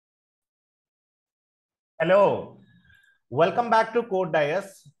Hello, welcome back to Code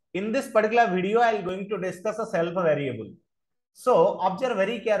Dias. In this particular video, I am going to discuss a self variable. So observe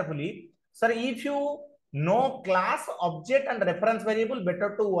very carefully. Sir, if you know class, object and reference variable,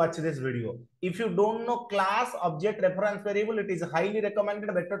 better to watch this video. If you don't know class, object, reference variable, it is highly recommended,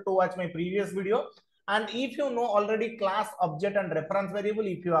 better to watch my previous video. And if you know already class, object and reference variable,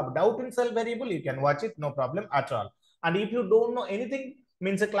 if you have doubt in self variable, you can watch it, no problem at all. And if you don't know anything,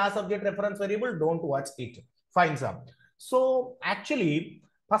 means a class, object, reference variable, don't watch it. Fine, sir. So actually,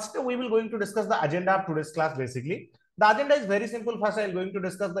 first we will going to discuss the agenda of today's class basically. The agenda is very simple. First, I am going to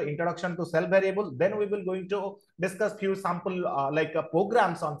discuss the introduction to self variable. Then we will going to discuss few sample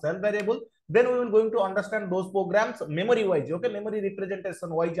programs on self variable. Then we will going to understand those programs memory wise. Okay, memory representation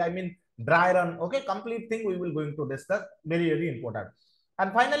wise. I mean dry run. Okay, complete thing we will going to discuss. Very important.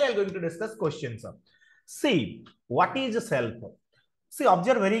 And finally, I am going to discuss questions. See, what is self? See,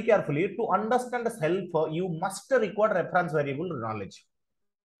 observe very carefully. To understand self, you must record reference variable knowledge.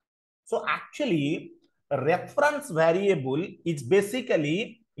 So actually, reference variable is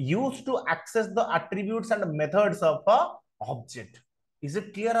basically used to access the attributes and methods of a object. Is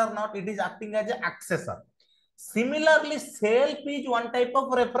it clear or not? It is acting as an accessor. Similarly, self is one type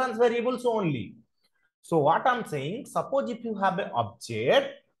of reference variables only. So what I'm saying, suppose if you have an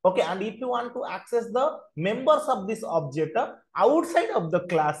object, okay, and if you want to access the members of this object outside of the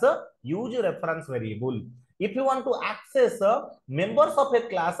class, use reference variable. If you want to access members of a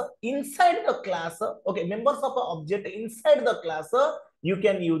class inside the class, okay, members of an object inside the class, you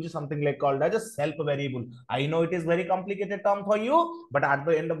can use something like called as a self variable. I know it is very complicated term for you, but at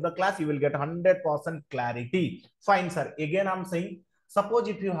the end of the class, you will get 100% clarity. Fine, sir. Again, I'm saying, suppose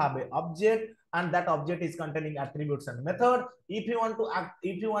if you have an object and that object is containing attributes and method, if you want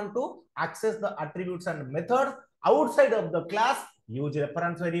to access the attributes and method outside of the class, use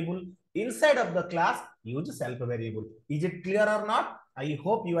reference variable. Inside of the class, use self variable. Is it clear or not? I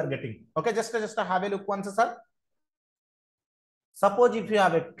hope you are getting. Okay, just have a look once, sir. Suppose if you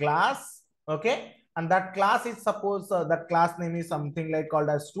have a class, okay, and that class is suppose that class name is something like called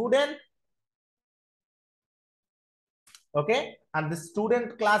as student. Okay, and the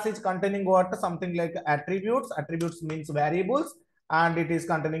student class is containing what? Something like attributes. Attributes means variables, and it is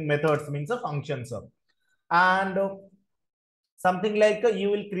containing methods means a functions. And something like you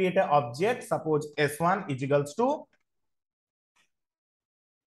will create an object. Suppose S1 is equals to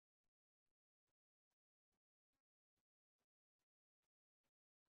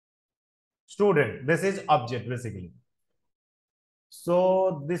student. This is object basically.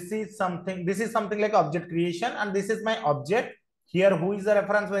 So this is something like object creation, and this is my object. Here, who is the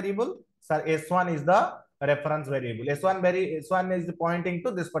reference variable? Sir, S1 is the reference variable. S1 is pointing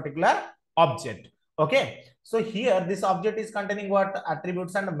to this particular object. Okay. So here, this object is containing what?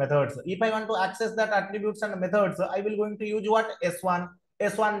 Attributes and methods. If I want to access that attributes and methods, I will going to use what?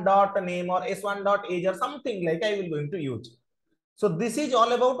 S1 dot name or S1 dot age or something like I will going to use. So this is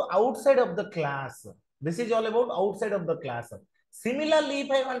all about outside of the class. This is all about outside of the class. Similarly,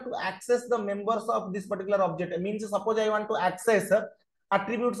 if I want to access the members of this particular object, it means suppose I want to access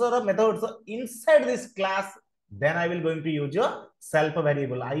attributes or methods inside this class, then I will going to use a self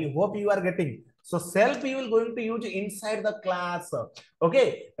variable. I hope you are getting. So self you will going to use inside the class.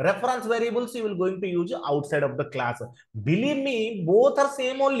 Okay. Reference variables you will going to use outside of the class. Believe me, both are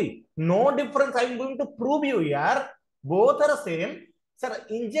same only. No difference. I am going to prove you here. Both are same. Sir,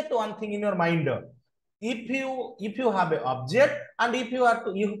 inject one thing in your mind. If you have an object and if you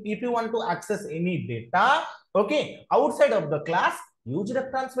want to access any data, okay, outside of the class, use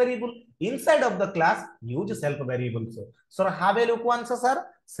reference variable. Inside of the class, use self variable. So have a look once, sir.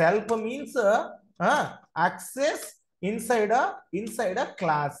 Self means access inside a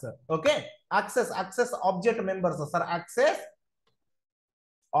class. Okay, access object members, sir. Access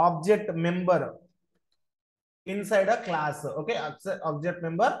object member inside a class. Okay, access object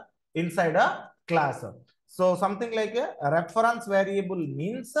member inside a class. So something like a reference variable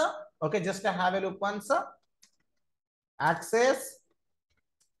means, okay, just have a look once. Access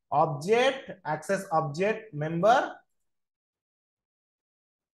object member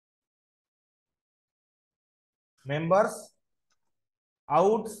members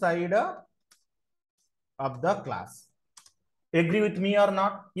outside of the class. Agree with me or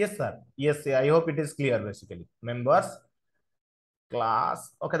not? Yes, sir. Yes, I hope it is clear basically. Members class.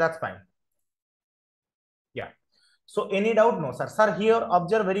 Okay, that's fine. Yeah. So any doubt? No, sir. Sir, here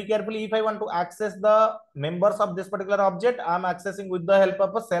observe very carefully. If I want to access the members of this particular object, I'm accessing with the help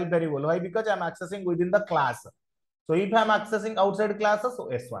of a self variable. Why? Because I'm accessing within the class. So if I'm accessing outside classes, so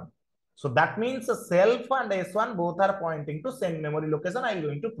S1. So that means self and S1 both are pointing to same memory location. I'm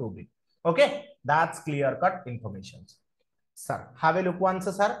going to prove it. Okay, that's clear cut information. Sir, have a look once,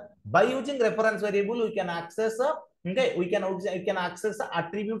 sir. By using reference variable, we can access we can access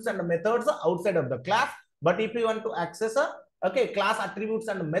attributes and methods outside of the class. But if we want to access class attributes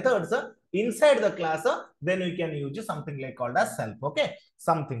and methods inside the class, then we can use something like called as self. Okay,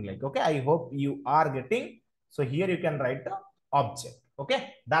 something like, okay. I hope you are getting. So here you can write the object.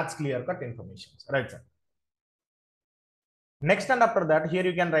 Okay, that's clear cut information, right, sir? Next, and after that, here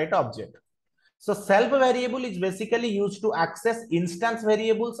you can write object. So self variable is basically used to access instance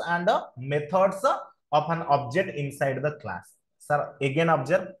variables and methods of an object inside the class. Sir, again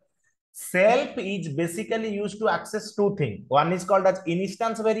observe, self is basically used to access two things. One is called as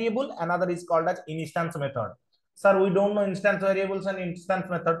instance variable, another is called as instance method. Sir, we don't know instance variables and instance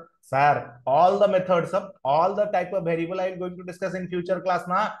method. Sir, all the methods of all the type of variable I am going to discuss in future class.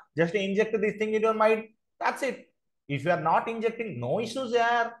 Now, just inject this thing in your mind. That's it. If you are not injecting, no issues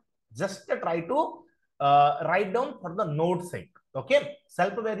there. Just try to write down for the node sake. Okay,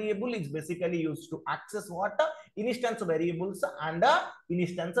 self variable is basically used to access what instance variables and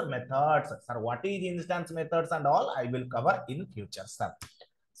instance methods. Sir, what is instance methods and all I will cover in future, sir.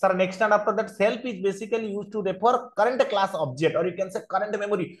 Sir, next and after that, self is basically used to refer current class object, or you can say current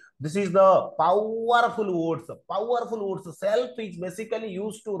memory. This is the powerful words. Powerful words. Self is basically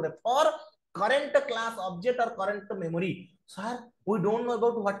used to refer current class object or current memory. Sir, we don't know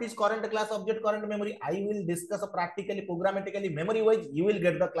about what is current class object, current memory. I will discuss practically, programmatically, memory wise. You will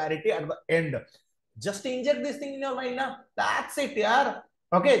get the clarity at the end. Just inject this thing in your mind now. That's it, yeah.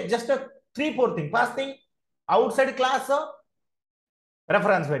 Okay, just a 3-4 thing. First thing, outside class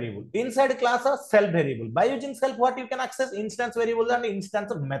reference variable, inside class self variable. By using self, what you can access instance variables and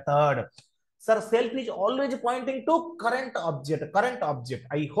instance method. Sir, self is always pointing to current object. Current object.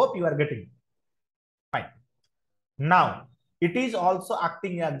 I hope you are getting. Fine. Now, it is also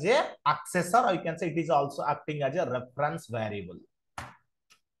acting as a accessor, or you can say it is also acting as a reference variable.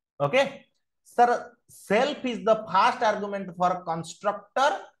 Okay. Sir, self is the first argument for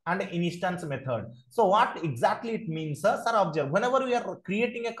constructor and instance method. So what exactly it means, sir? Sir, observe, whenever we are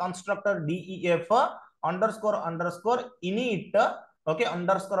creating a constructor def underscore init, okay,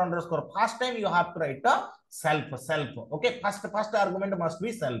 underscore, first time you have to write self. Okay, first argument must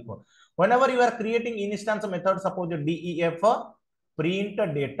be self. Whenever you are creating instance method, suppose def print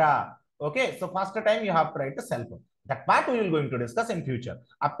data, okay, so first time you have to write self. That part we will going to discuss in future.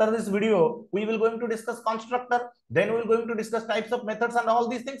 After this video, we will going to discuss constructor. Then we will going to discuss types of methods and all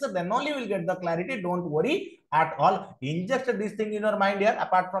these things. Then only will get the clarity. Don't worry at all. Inject this thing in your mind here.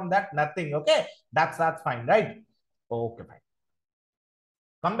 Apart from that, nothing. Okay, that's fine, right? Okay, fine.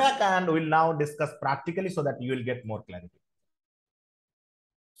 Come back and we'll now discuss practically so that you will get more clarity.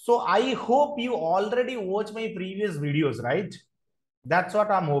 So I hope you already watched my previous videos, right? That's what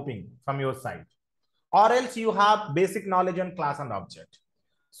I'm hoping from your side. Or else you have basic knowledge on class and object.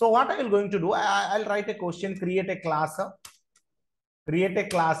 So what I will going to do, I'll write a question, create a class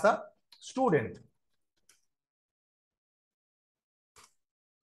student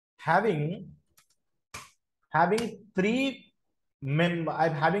having three I'm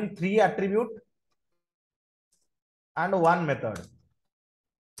having 3 attribute and 1 method.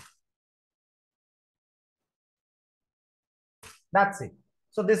 That's it.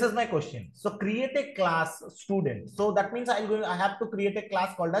 So this is my question. So create a class student. So that means I have to create a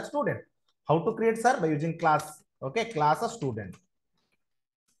class called as student. How to create, sir? By using class. Okay, class a student.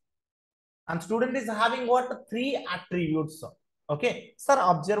 And student is having what? 3 attributes. Okay, sir,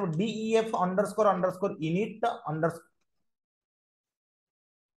 observe def underscore init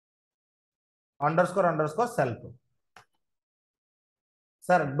underscore self.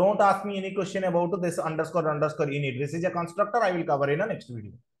 Sir, don't ask me any question about this underscore init. This is a constructor. I will cover in the next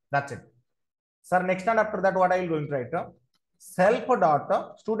video. That's it. Sir, next and after that, what I will going to write? Self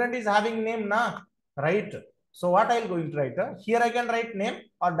dot student is having name, na, right? So what I will going to write? Here I can write name,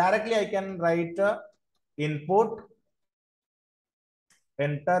 or directly I can write input,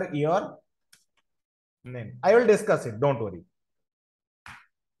 enter your name. I will discuss it. Don't worry.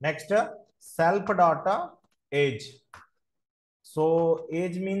 Next, self dot age. So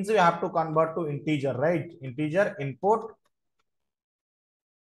age means you have to convert to integer, right? Integer input.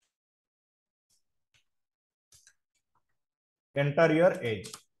 Enter your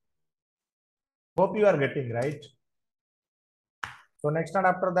age. Hope you are getting right. So next and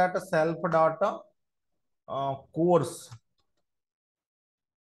after that, self dot course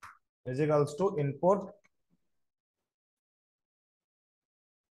is equals to input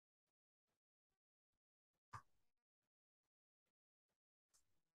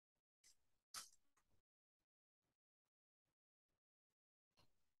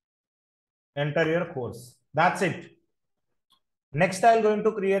enter your course. That's it. Next, I'm going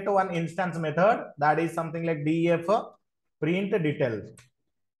to create one instance method that is something like def print details.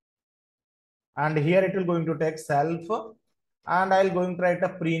 And here it will going to take self, and I'll going to write a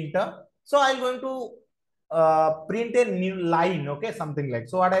print. So I'm going to print a new line. Okay, something like,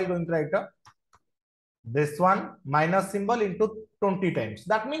 so what I'll going to write this one minus symbol into 20 times.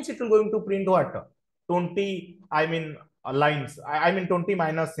 That means it will going to print what? 20, I mean lines. I mean 20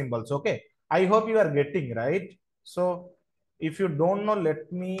 minus symbols. Okay. I hope you are getting right. So if you don't know,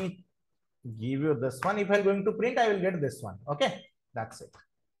 let me give you this one. If I'm going to print, I will get this one. Okay. That's it.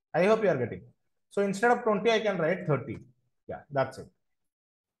 I hope you are getting. So instead of 20, I can write 30. Yeah, that's it.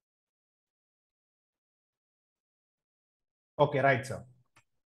 Okay, right, sir.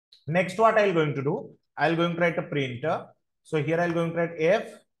 Next, what I'm going to do? I'll going to write a printer. So here I'll going to write F,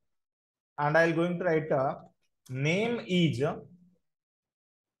 and I'll going to write a name is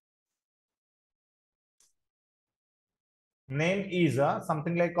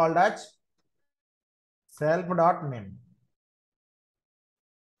something like called as self.name.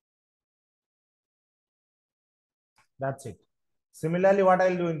 That's it. Similarly, what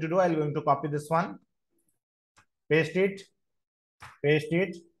I'll going to do, I'll going to copy this one, paste it, paste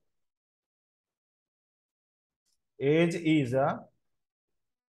it. Age is a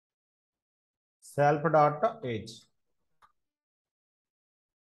self.age.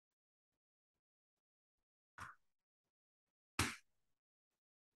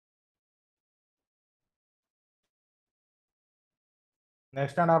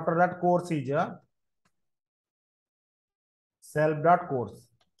 Next, and after that, course is a self.course.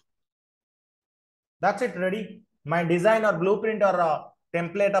 That's it, ready. My design or blueprint or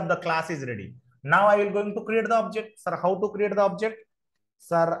template of the class is ready. Now I will going to create the object. Sir, how to create the object?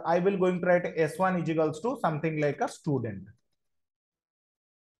 Sir, I will going to write S1 is equals to something like a student.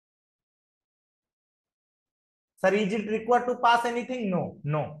 Sir, is it required to pass anything? No,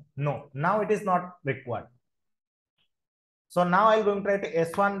 no, no. Now it is not required. So now I'm going to write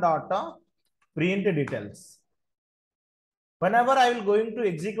S1 dot print details. Whenever I will going to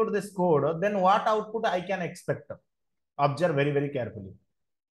execute this code, then what output I can expect? Observe very, very carefully.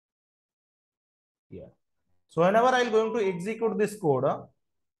 Yeah. So whenever I'm going to execute this code,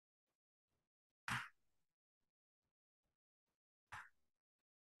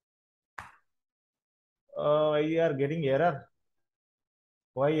 you are getting error.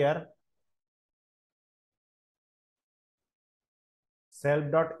 Why error?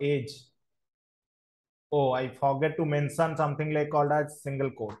 Self.age. Oh, I forget to mention something like called as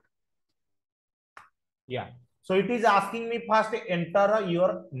single quote. Yeah. So it is asking me first enter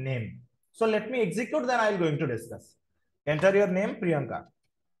your name. So let me execute, then I will going to discuss. Enter your name, Priyanka.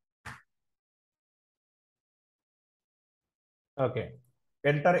 Okay.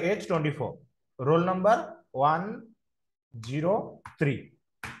 Enter age 24. Roll number 103.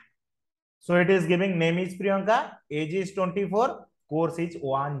 So it is giving name is Priyanka, age is 24, course is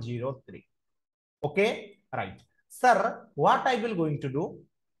 103. Okay, right. Sir, what I will going to do?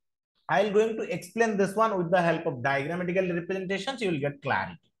 I will going to explain this one with the help of diagrammatical representations. You will get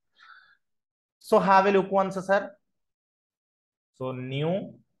clarity. So have a look once, sir. So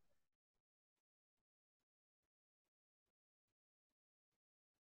new.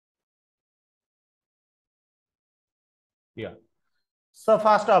 Yeah. So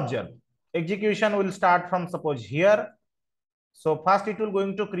first observe. Execution will start from suppose here. So first it will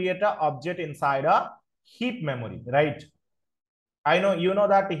going to create a object inside a heap memory, right? I know you know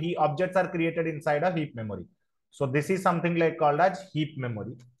that he objects are created inside a heap memory. So this is something like called as heap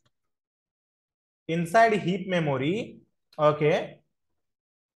memory. Inside heap memory, okay,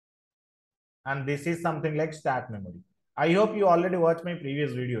 and this is something like stack memory. I hope you already watched my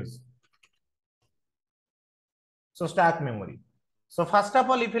previous videos. So stack memory. So first of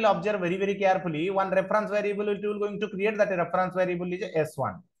all, if you'll observe very, very carefully, one reference variable it will going to create, that reference variable is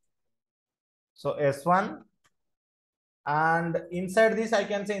S1. So S1, and inside this, I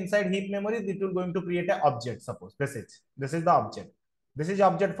can say inside heap memory, it will going to create an object. Suppose this is the object. This is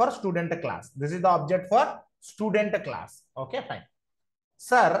object for student class. This is the object for student class. Okay, fine.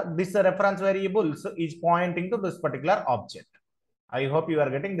 Sir, this reference variables is pointing to this particular object. I hope you are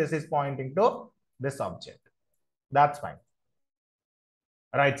getting, this is pointing to this object. That's fine.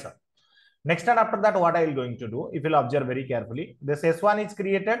 Right, sir. Next, and after that, what I will going to do, if you'll observe very carefully, this S1 is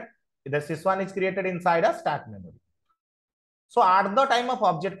created. This S1 is created inside a stack memory. So at the time of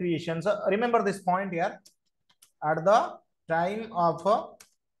object creation, so remember this point here. At the time of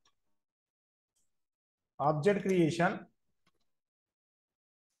object creation,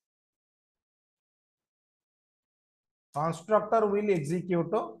 constructor will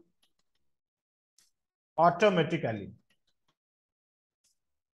execute automatically.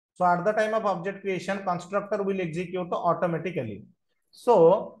 So at the time of object creation, constructor will execute automatically. So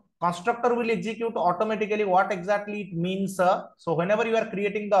constructor will execute automatically. What exactly it means? So whenever you are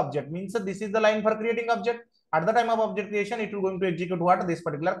creating the object, means this is the line for creating object. At the time of object creation, it will going to execute what? This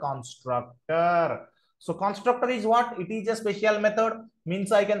particular constructor. So constructor is what? It is a special method.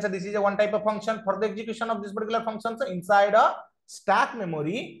 Means I can say this is a one type of function. For the execution of this particular function, so inside a stack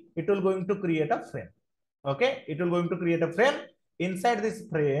memory, it will going to create a frame. Okay, it will going to create a frame. Inside this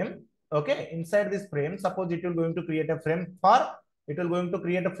frame, okay, inside this frame, suppose it will going to create a frame for, it will going to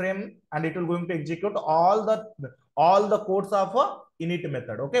create a frame and it will going to execute all the codes of a init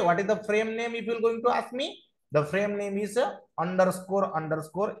method. Okay, what is the frame name? If you're going to ask me, the frame name is underscore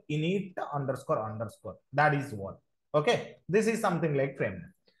underscore init underscore underscore. That is what. Okay, this is something like frame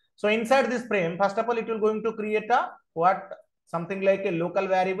name. So inside this frame, first of all, it will going to create a what? Something like a local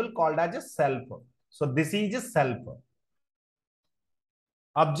variable called as a self. So this is a self.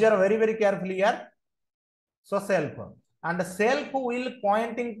 Observe very carefully here. So self, and self will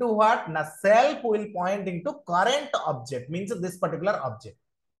pointing to what? Now self will pointing to current object, means this particular object.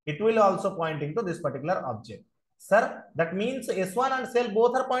 It will also pointing to this particular object. Sir, that means S1 and self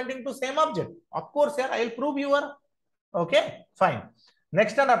both are pointing to same object. Of course, sir, I will prove you are. Okay, fine.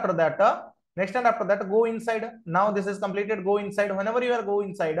 Next and after that, go inside. Now this is completed. Go inside. Whenever you are go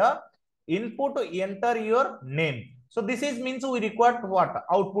inside, input, enter your name. So this is means we require what?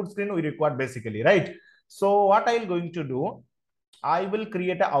 Output screen we require basically, right? So what I will going to do, I will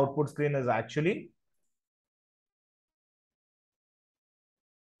create an output screen as actually.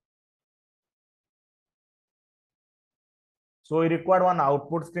 So we require one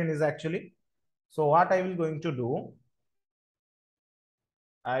output screen is actually. So what I will going to do,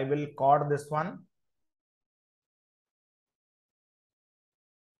 I will code this one,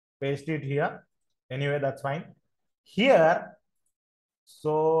 paste it here. Anyway, that's fine. Here,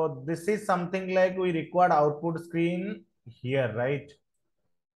 so this is something like we required output screen here, right?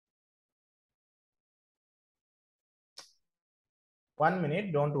 One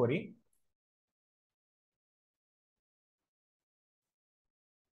minute, don't worry.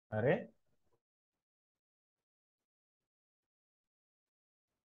 Array.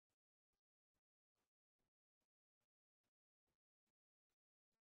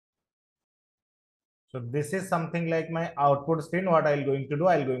 So this is something like my output screen. What I'm going to do,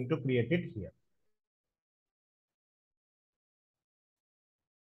 I'm going to create it here.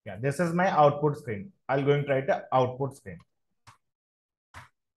 Yeah, this is my output screen. I'm going to write the output screen.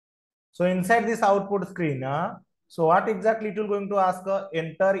 So inside this output screen, so what exactly it will going to ask?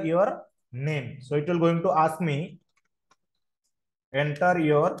 Enter your name. So it will going to ask me, enter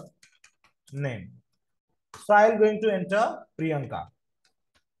your name. So I'm going to enter Priyanka.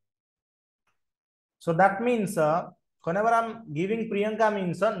 So that means whenever I'm giving Priyanka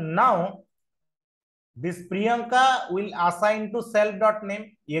means now this Priyanka will assign to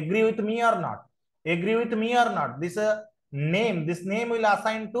self.name. Agree with me or not? Agree with me or not? This name will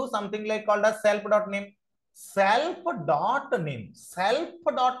assign to something like called as self.name. Self.name.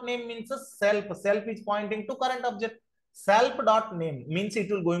 Self.name means self. Self is pointing to current object. Self.name means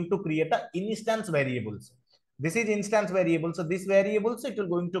it will going to create a instance variables. This is instance variable. So this variables it will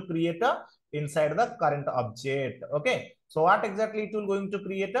going to create a inside the current object. Okay. So what exactly it will going to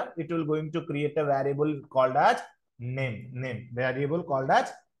create? It will going to create a variable called as name. Variable called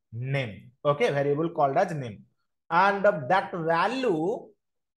as name. Okay. Variable called as name. And that value.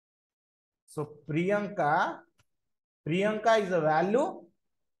 So Priyanka is a value.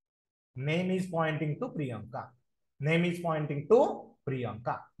 Name is pointing to Priyanka. Name is pointing to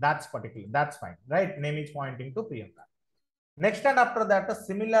Priyanka. That's particular. That's fine. Right. Name is pointing to Priyanka. Next and after that,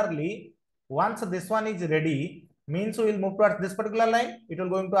 similarly, once this one is ready, means we will move towards this particular line. It will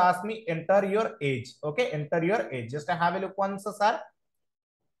going to ask me enter your age. Okay, enter your age. Just have a look once, sir.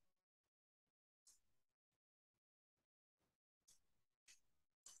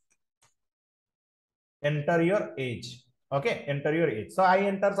 Enter your age. Okay, enter your age. So I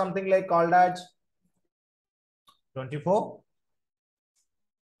enter something like called as 24.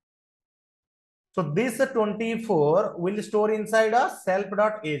 So this 24 will store inside a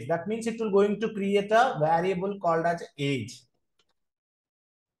self.age. That means it will going to create a variable called as age.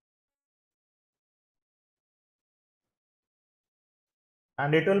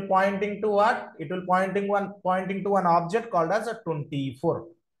 And it will pointing to what? It will pointing to an object called as a 24.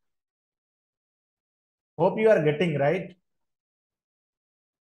 Hope you are getting right.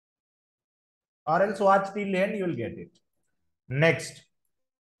 Or else watch till end, you will get it. Next,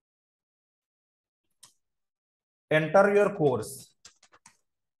 enter your course.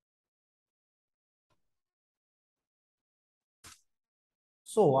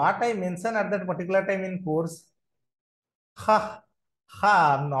 So what I mentioned at that particular time in course, ha,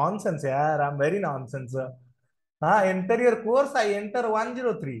 ha, nonsense, yeah, I'm very nonsense. Enter your course, I enter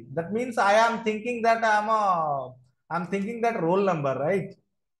 103. That means I am thinking that I'm thinking that roll number, right?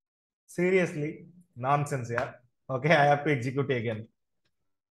 Seriously, nonsense, yeah. Okay, I have to execute again.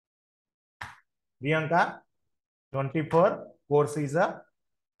 Priyanka, 24, course is a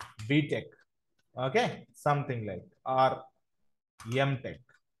BTech. Okay, something like, or MTech.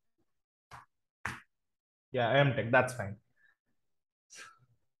 Yeah, MTech, that's fine.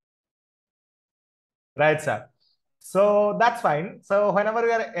 Right, sir. So that's fine. So whenever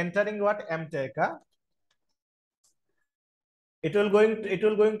we are entering what MTech, it will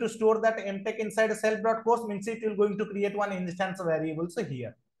going to store that MTech inside a self.course, means it will going to create one instance variable. So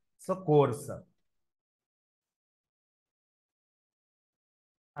here, so course,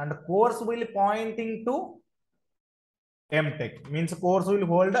 and course will pointing to MTech, means course will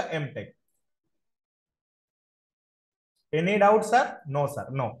hold the MTech. Any doubt, sir? No, sir.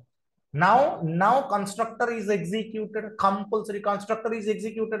 No. Now constructor is executed. Compulsory constructor is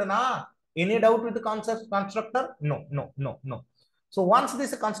executed. Na? Any doubt with the concept constructor? No, no, no, no. So once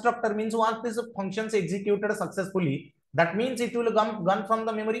this constructor means once this functions executed successfully, that means it will gone from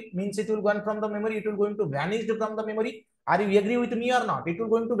the memory. Means it will gone from the memory. It will going to vanish from the memory. Are you agree with me or not? It will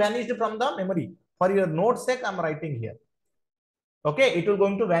going to vanish from the memory. For your note sake, I'm writing here. Okay, it will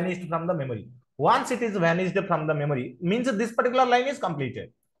going to vanish from the memory. Once it is vanished from the memory, means this particular line is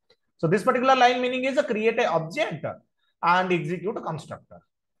completed. So this particular line meaning is a create a object and execute a constructor.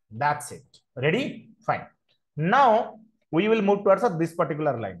 That's it. Ready? Fine. Now we will move towards this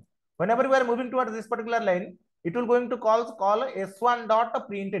particular line. Whenever we are moving towards this particular line, it will going to call s1 dot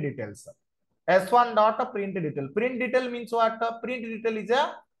print details. S1 dot print detail. Print detail means what? Print detail is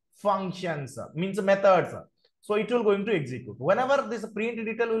a functions, means methods. So it will going to execute. Whenever this print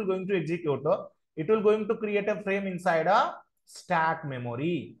detail will going to execute, it will going to create a frame inside a stack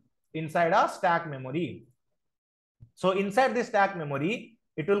memory. Inside a stack memory. So inside the stack memory,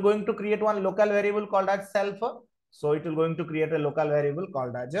 it will going to create one local variable called as self. So it will going to create a local variable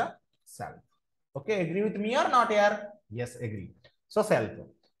called as a self. Okay, agree with me or not here? Yes, agree. So self.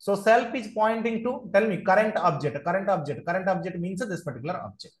 So self is pointing to, tell me, current object. Current object. Current object means this particular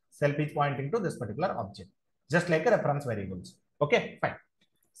object. Self is pointing to this particular object. Just like a reference variables. Okay, fine.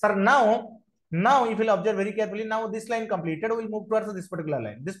 Sir, now if you'll observe very carefully, now this line completed, we'll move towards this particular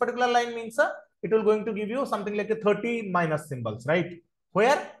line. This particular line means it will going to give you something like a 30 minus symbols, right?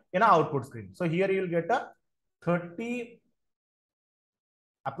 Where? In an output screen. So here you will get a 30.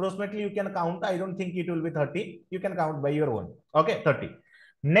 Approximately you can count. I don't think it will be 30. You can count by your own. Okay, 30.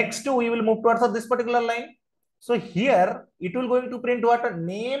 Next we will move towards this particular line. So here it will going to print what?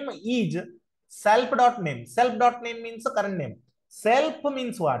 Name is self.name. Self.name means a current name. Self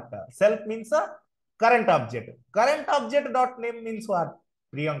means what? Self means a current object. Current object dot name means what?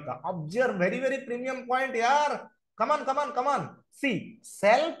 Priyanka. Observe very premium point here. Come on. See,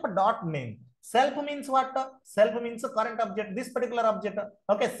 self dot name. Self means what? Self means a current object, this particular object.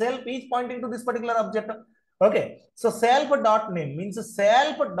 Okay, self is pointing to this particular object. Okay, so self dot name means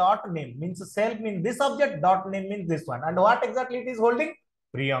self dot name means self means this object, dot name means this one. And what exactly it is holding?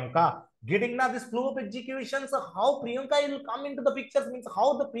 Priyanka. Getting now this flow of executions, how Priyanka will come into the pictures means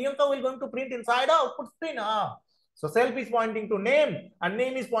how the Priyanka will going to print inside the output screen. So self is pointing to name and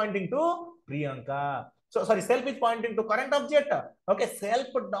name is pointing to Priyanka. So sorry, self is pointing to current object. Okay, self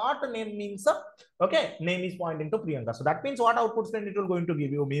dot name means okay, name is pointing to Priyanka. So that means what output screen it will going to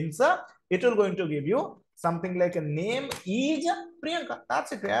give you means it will going to give you something like a name is Priyanka.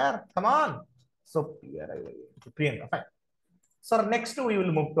 That's it. Yeah, come on. So here I will Priyanka. Fine. So next we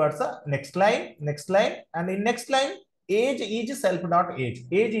will move towards the next line, and in next line, age is self dot age.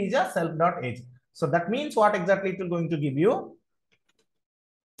 Age is a self dot age. So that means what exactly it will going to give you?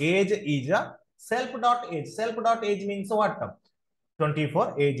 Age is a self dot age. Self dot age means what?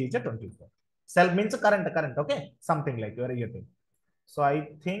 24. Age is a 24. Self means current. Okay, something like you are getting. So I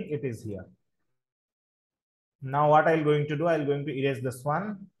think it is here. Now what I'm going to do? I'm going to erase this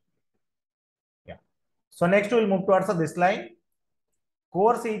one. Yeah. So next we'll move towards this line.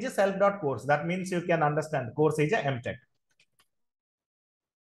 Course is self dot course. That means you can understand course is a MTech.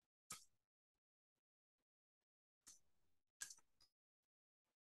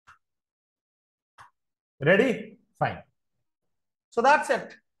 Ready? Fine. So that's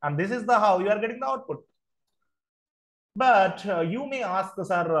it. And this is the how you are getting the output. But you may ask,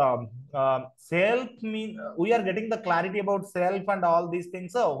 sir, self mean we are getting the clarity about self and all these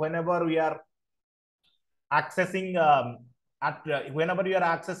things. So whenever we are accessing At whenever you are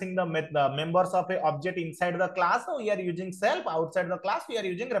accessing the members of a object inside the class, we are using self. Outside the class, we are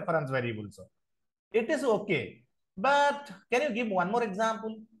using reference variables. So it is okay. But can you give one more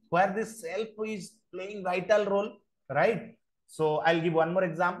example where this self is playing vital role, right? So I'll give one more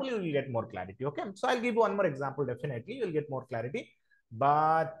example, you will get more clarity. Okay. So I'll give one more example, definitely you will get more clarity.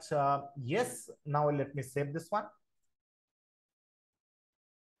 But yes, now let me save this one.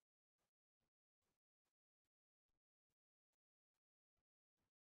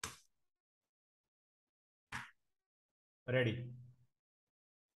 Ready.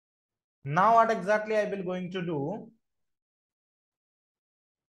 Now what exactly I will going to do?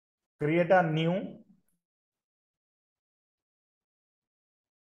 Create a new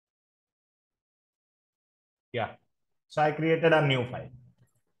yeah. So I created a new file.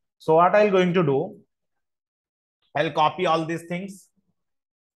 So what I'll going to do? I'll copy all these things.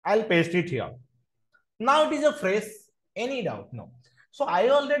 I'll paste it here. Now it is a phrase. Any doubt? No. So I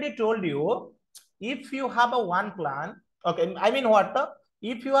already told you, if you have a one plan, okay, I mean what?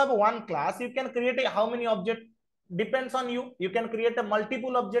 If you have one class, you can create a how many object? Depends on you. You can create a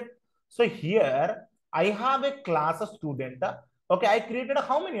multiple object. So here I have a class of student. Okay, I created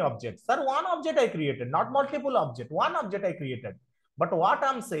how many objects? Sir, one object I created, not multiple object. One object I created. But what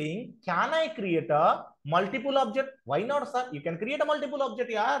I'm saying, can I create a multiple object? Why not, sir? You can create a multiple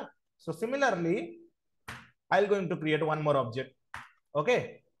object, yeah. So similarly, I'm going to create one more object.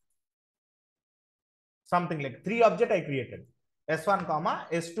 Okay. Something like 3 object I created. S1, comma,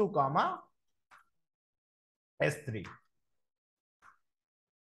 S2, comma, S3.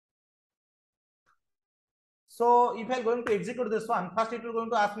 So if I'm going to execute this one, first it will going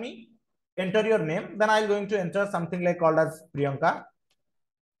to ask me, enter your name. Then I'm going to enter something like called as Priyanka.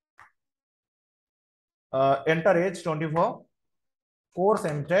 Enter age 24. Course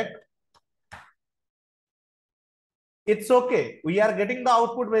MTech. It's okay. We are getting the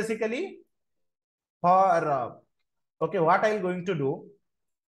output basically for, okay, what I'm going to do.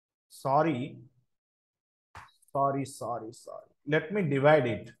 Sorry. Let me divide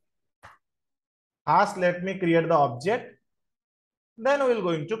it. First, let me create the object. Then we will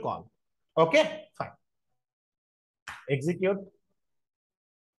going to call. Okay, fine. Execute.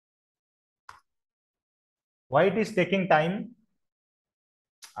 Why it is taking time?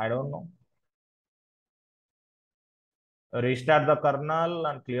 I don't know. Restart the kernel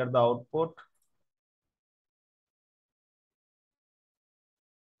and clear the output.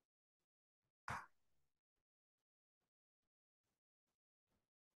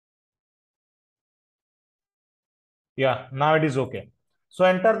 Yeah, now it is okay. So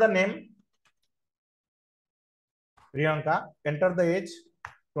enter the name, Priyanka. Enter the age,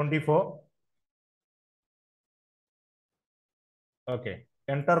 24. Okay.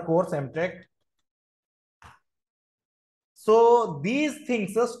 Enter course MTech. So these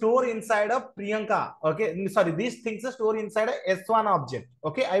things are stored inside of Priyanka. Okay, sorry, these things are stored inside a S1 object.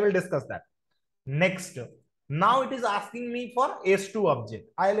 Okay, I will discuss that. Next, now it is asking me for S2 object.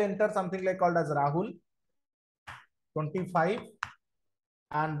 I'll enter something like called as Rahul, 25,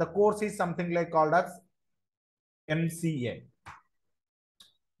 and the course is something like called as MCA.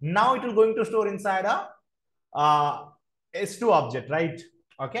 Now it will going to store inside a S2 object, right?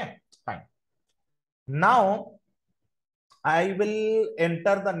 Okay, fine. Now I will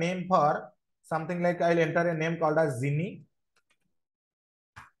enter the name for something like I'll enter a name called as Zini.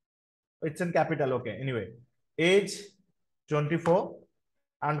 It's in capital. Okay. Anyway, age 24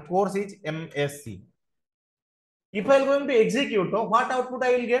 and course is MSc. If I'm going to execute, what output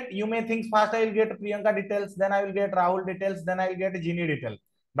I will get? You may think first I will get Priyanka details, then I will get Rahul details, then I will get Ginny detail.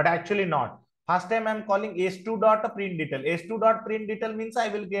 But actually not. First time I'm calling s2.print detail. s2.print detail means I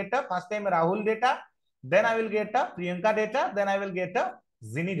will get a first time Rahul data, then I will get a Priyanka data, then I will get a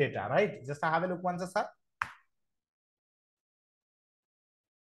Ginny data, right? Just have a look once, sir.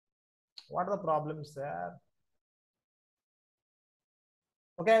 What are the problems, sir?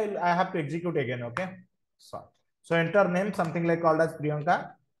 Okay, I have to execute again. Okay, so enter name something like called as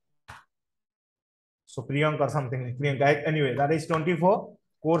Priyanka. So Priyanka or something like Priyanka. Anyway, that is 24.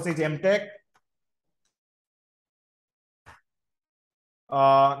 Course is MTech.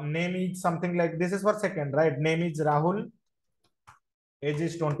 Name is something like this is for second, right? Name is Rahul. Age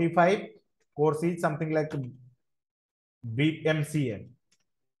is 25. Course is something like BMCA.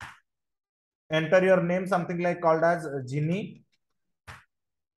 Enter your name something like called as Ginny.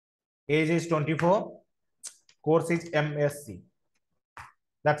 Age is 24. Course is MSc.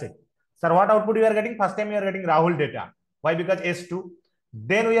 That's it. Sir, what output you are getting? First time you are getting Rahul data. Why? Because S2.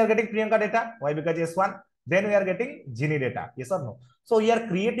 Then we are getting Priyanka data. Why? Because S1. Then we are getting Ginny data. Yes or no? So we are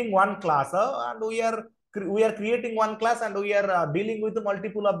creating one class and we are we are creating one class and we are dealing with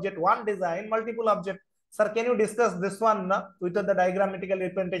multiple object, one design, multiple object. Sir, can you discuss this one with the diagrammatical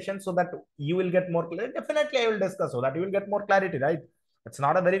representation so that you will get more clarity? Definitely, I will discuss so that you will get more clarity, right? It's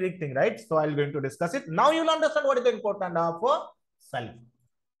not a very big thing, right? So I'm going to discuss it. Now you will understand what is the important of self.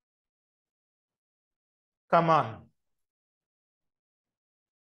 Come on.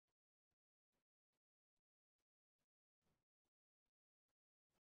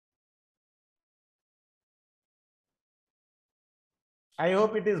 I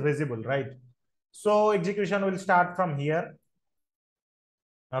hope it is visible, right? So execution will start from here.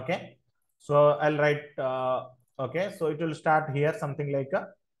 Okay. So I'll write, okay. So it will start here, something like a,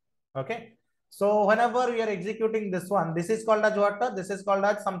 okay. So whenever we are executing this one, this is called as what? This is called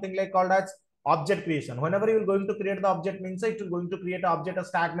as something like called as object creation. Whenever you are going to create the object means it will going to create an object, a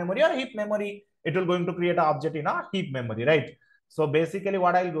stack memory or heap memory. It will going to create an object in a heap memory, right? So basically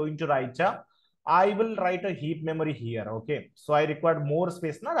what I'll going to write, I will write a heap memory here. Okay. So I require more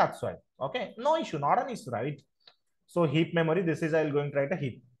space now. That's why. Okay. No issue, not an issue, right? So heap memory, this is I'll going to write a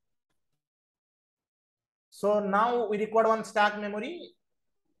heap. So now we require one stack memory.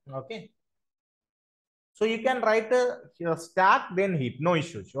 Okay. So you can write a stack, then heap, no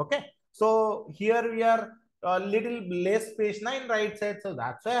issues. Okay. So here we are a little less space now in right side. So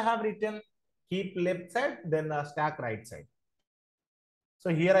that's why I have written heap left side, then stack right side. So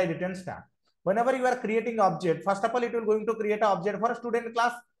here I written stack. Whenever you are creating object, first of all, it will going to create an object for a student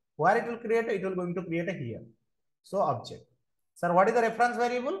class. Where it will create? It will going to create a here. So object. Sir, what is the reference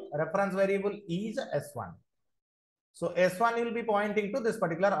variable? Reference variable is S1. So S1 will be pointing to this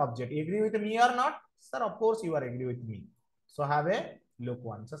particular object. You agree with me or not? Sir, of course you are agree with me. So have a look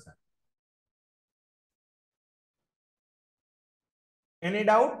once, sir. Any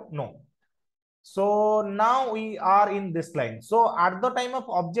doubt? No. So now we are in this line. So at the time of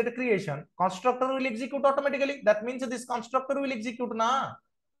object creation, constructor will execute automatically. That means this constructor will execute na.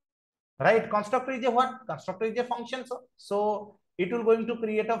 Right? Constructor is a what? Constructor is a function. So it will going to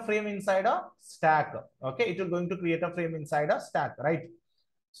create a frame inside a stack. Okay, it will going to create a frame inside a stack, right?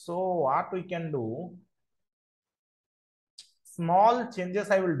 So what we can do, small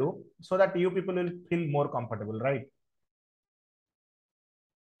changes I will do so that you people will feel more comfortable, right?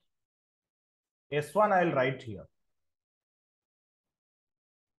 S1 I will write here.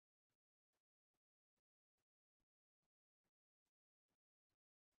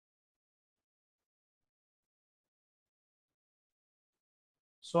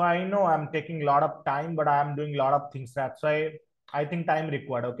 So I know I'm taking a lot of time, but I'm doing a lot of things. That's why I think time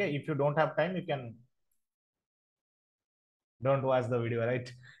required. Okay. If you don't have time, you can don't watch the video, right?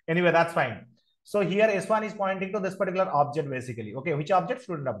 Anyway, that's fine. So here S1 is pointing to this particular object basically. Okay. Which object?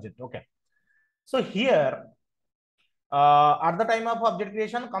 Student object. Okay. So here, at the time of object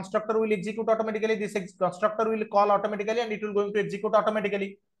creation, constructor will execute automatically. This constructor will call automatically and it will going to execute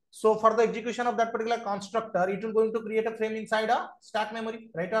automatically. So for the execution of that particular constructor, it will going to create a frame inside a stack memory,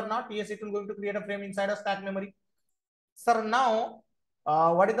 right or not? Yes, it will going to create a frame inside a stack memory. Sir, now,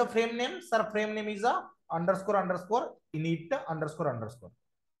 what is the frame name? Sir, frame name is a underscore underscore init underscore underscore.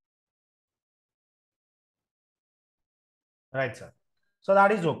 Right, sir. So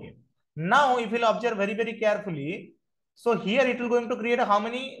that is okay. Now, if you'll observe very, very carefully, so here it will going to create how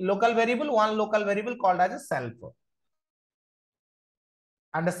many local variable? One local variable called as a self.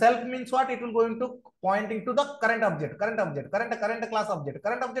 And the self means what? It will going to pointing to the current object, current class object.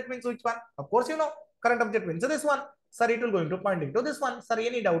 Current object means which one? Of course, you know, current object means this one. Sir, it will going to pointing to this one. Sir,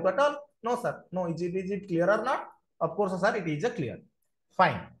 any doubt at all? No, sir. No, is it clear or not? Of course, sir, it is a clear.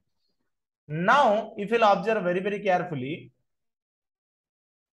 Fine. Now, if you'll observe very, very carefully,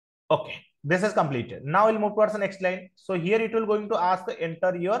 okay, this is completed. Now we'll move towards the next line. So here it will going to ask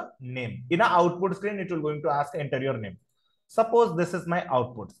enter your name. In an output screen, it will going to ask enter your name. Suppose this is my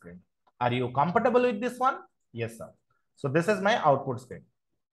output screen. Are you comfortable with this one? Yes, sir. So this is my output screen.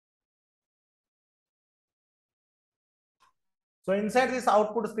 So inside this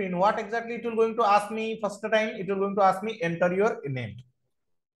output screen, what exactly it will going to ask me first time? It will going to ask me enter your name.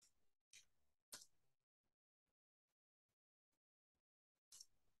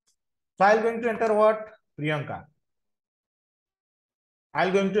 So I'm going to enter what? Priyanka.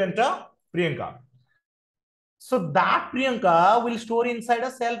 I'm going to enter Priyanka. So that Priyanka will store inside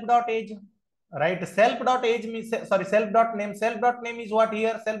a self.age, right? Self.age means, sorry, self.name. Self.name is what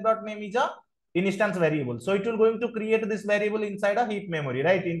here? Self.name is a instance variable. So it will going to create this variable inside a heap memory,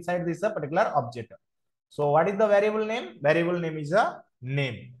 right? Inside this particular object. So what is the variable name? Variable name is a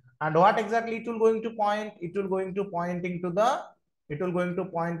name. And what exactly it will going to point? It will going to pointing to the, it will going to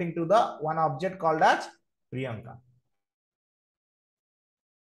pointing to the one object called as Priyanka.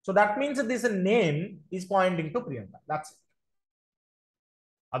 So that means that this name is pointing to Priyanka. That's it.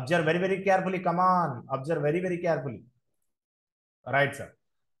 Observe very, very carefully. Come on. Observe very, very carefully. Right, sir.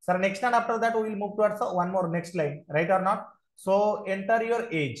 Sir, next and after that, we will move towards one more next line. Right or not? So enter your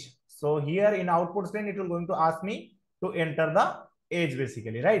age. So here in output screen, it will going to ask me to enter the age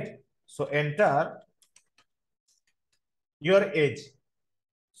basically, right? So enter your age.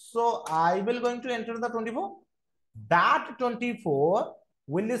 So I will going to enter the 24. That 24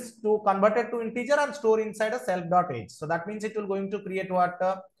 will is to convert it to integer and store inside a self.age. So that means it will going to create what?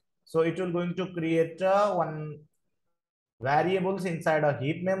 So it will going to create one variables inside a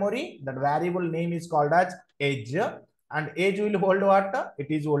heap memory. That variable name is called as age, and age will hold what? It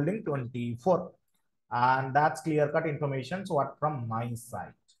is holding 24, and that's clear cut information. So what from my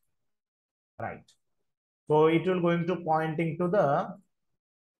side, right? So it will going to pointing to the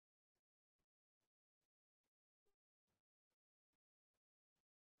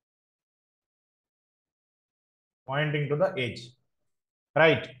age,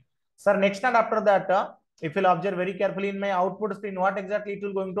 right? Sir, next and after that, if you'll observe very carefully in my output screen, what exactly it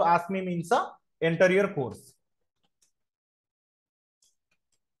will going to ask me means enter your course.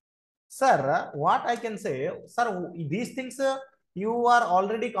 Sir, what I can say, sir, these things you are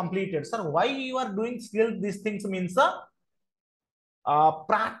already completed. Sir, why you are doing still these things means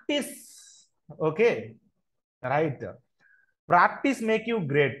practice. Okay, right. Practice make you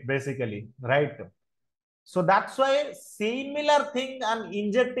great, basically, right? So that's why similar thing I'm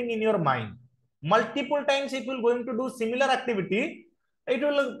injecting in your mind. Multiple times if you're going to do similar activity, it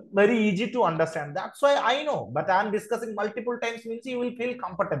will very easy to understand. That's why I know, but I'm discussing multiple times means you will feel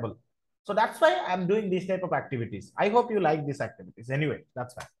comfortable. So that's why I'm doing this type of activities. I hope you like these activities. Anyway,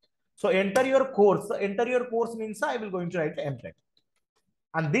 that's fine. So enter your course. Enter your course means I will going to write MTech.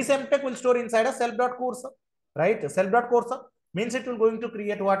 And this MTech will store inside a self.course, right? Self.course means it will going to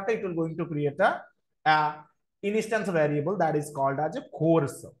create what? It will going to create a instance variable that is called as a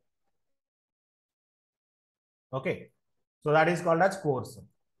course. Okay. So that is called as course.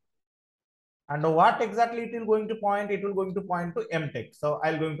 And what exactly it will going to point? It will going to point to MTech. So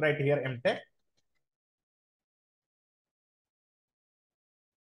I'll going to write here MTech.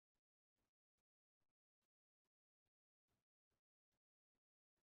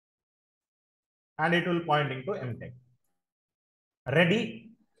 And it will pointing to MTech.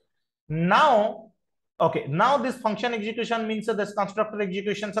 Ready? Now, okay, now this function execution means this constructor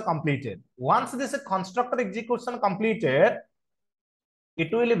executions are completed. Once this constructor execution completed,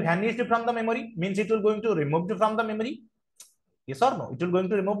 it will vanish from the memory, means it will going to remove from the memory. Yes or no? It will going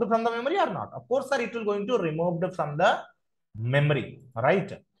to remove from the memory or not? Of course, sir, it will going to remove from the memory,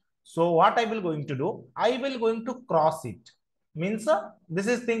 right? So what I will going to do? I will going to cross it. Means this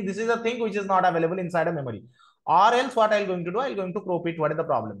is a thing which is not available inside a memory. Or else what I'm going to do? I'm going to crop it. What is the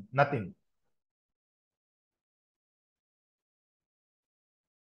problem? Nothing.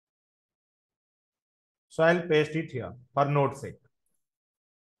 So I'll paste it here for note's sake.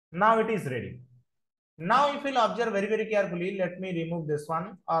 Now it is ready. Now if you'll observe very, very carefully, let me remove this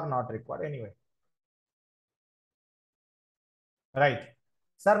one or not required anyway. Right.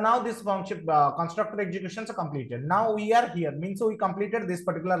 Sir, now this function constructor executions are completed. Now we are here, means we completed this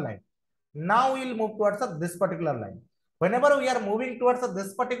particular line. Now we will move towards this particular line. Whenever we are moving towards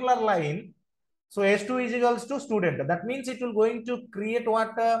this particular line, so S2 is equals to student. That means it will going to create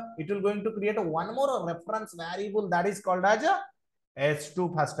what? It will going to create one more reference variable that is called as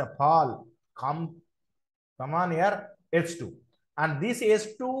S2 first of all. Come on here, S2. And this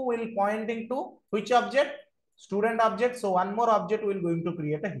S2 will pointing to which object? Student object. So one more object will going to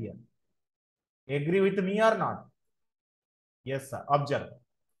create here. Agree with me or not? Yes, sir. Observe.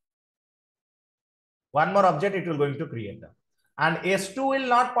 One more object it will going to create. And S2 will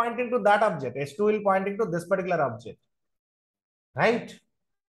not pointing to that object. S2 will pointing to this particular object. Right?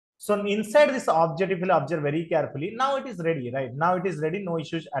 So inside this object, if you observe very carefully, now it is ready, right? Now it is ready, no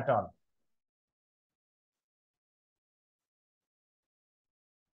issues at all.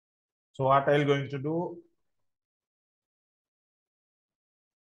 So what I am going to do?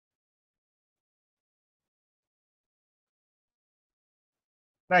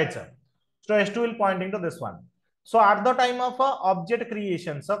 Right, sir. So S2 will pointing to this one. So at the time of object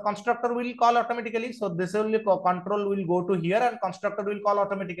creation, so constructor will call automatically. So this will control will go to here and constructor will call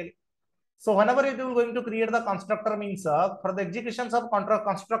automatically. So whenever it will going to create the constructor means for the executions of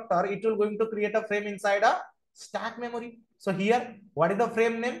constructor, it will going to create a frame inside a stack memory. So here, what is the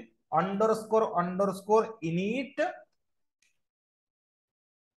frame name? Underscore underscore init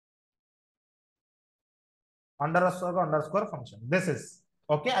underscore underscore function. This is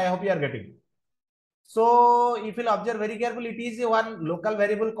okay. I hope you are getting. So if you'll observe very carefully, it is one local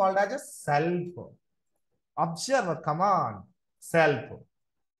variable called as a self. Observe, come on, self.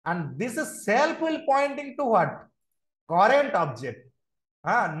 And this self will pointing to what? Current object.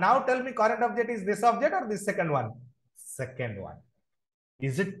 Now tell me, current object is this object or this second one? Second one.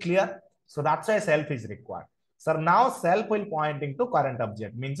 Is it clear? So that's why self is required. So now self will pointing to current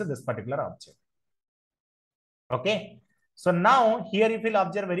object, means this particular object. Okay. So now here if you'll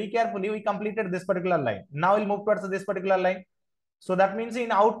observe very carefully, we completed this particular line. Now we'll move towards this particular line. So that means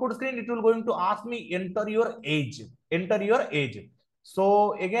in output screen, it will going to ask me enter your age. Enter your age.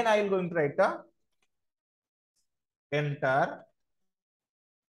 So again, I will going to write enter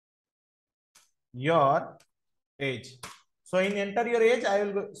your age. So in enter your age, I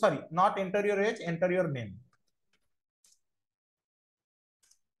will go, sorry, not enter your age, enter your name.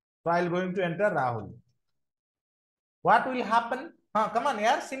 So I will going to enter Rahul. What will happen? Come on,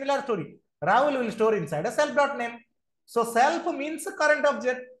 yeah, similar story. Rahul will store inside a self.name. So self means current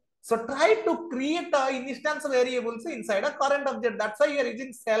object. So try to create a instance variables inside a current object. That's why you are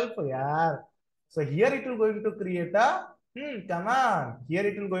using self. Yeah. So here it will going to create a come on. Here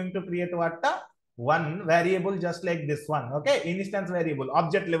it will going to create what? One variable just like this one. Okay, instance variable,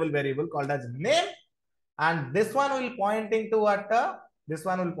 object level variable called as name, and this one will pointing to what? This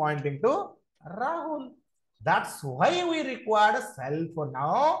one will pointing to Rahul. That's why we required a self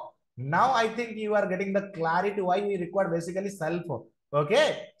now. Now I think you are getting the clarity why we require basically self.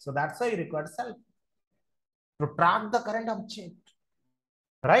 Okay, so that's why you require self to track the current object.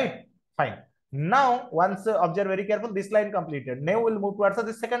 Right? Fine. Now, once observe very careful, this line completed. Now we'll move towards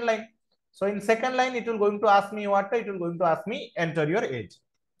the second line. So in second line, it will going to ask me what? It will going to ask me enter your age.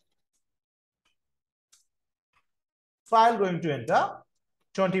 So I'm going to enter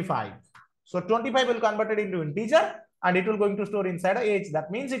 25. So 25 will convert it into integer and it will going to store inside a age.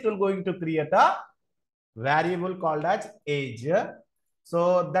 That means it will going to create a variable called as age.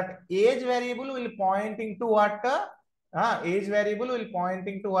 So that age variable will pointing to what? Age variable will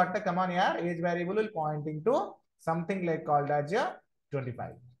pointing to what? Come on here. Age variable will pointing to something like called as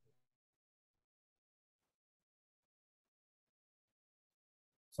 25.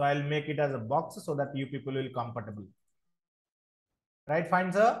 So I'll make it as a box so that you people will comfortable. Right,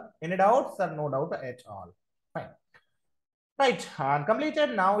 fine, sir. Any doubts? Sir, no doubt at all. Fine. Right, and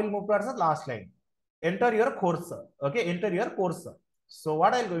completed. Now we'll move towards the last line. Enter your course. Okay, enter your course. So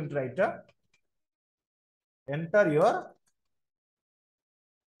what I'm going to write? Enter your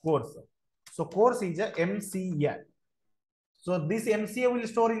course. So course is a MCA. So this MCA will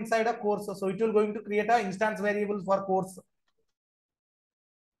store inside a course. So it will going to create a instance variable for course.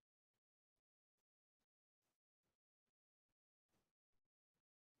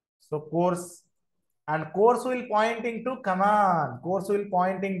 So course, and course will pointing to, come on, course will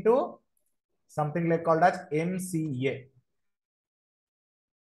pointing to something like called as MCA.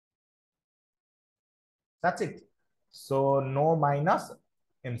 That's it. So no minus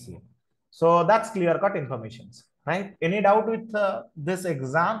MCA. So that's clear cut informations, right? Any doubt with this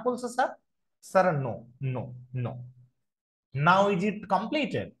examples, sir? Sir, no, no, no. Now is it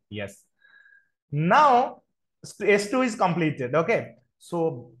completed? Yes. Now S2 is completed. Okay.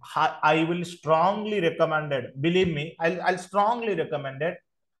 So I will strongly recommend it. Believe me, I'll strongly recommend it.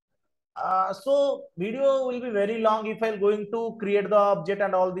 So video will be very long if I'm going to create the object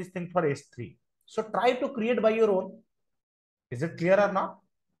and all these things for S3. So try to create by your own. Is it clear or not?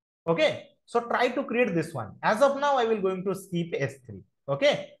 Okay. So try to create this one. As of now, I will going to skip S3.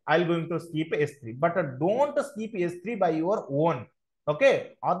 Okay. I'll going to skip S3, but don't skip S3 by your own.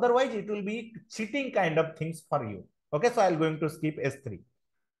 Okay. Otherwise, it will be cheating kind of things for you. Okay. So I'll going to skip S3.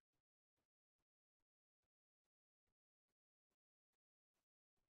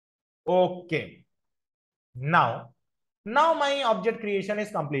 Okay. Now my object creation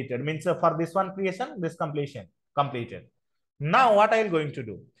is completed. Means for this one creation, this completion completed. Now what I am going to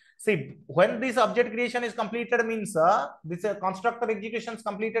do? See, when this object creation is completed means this constructor execution is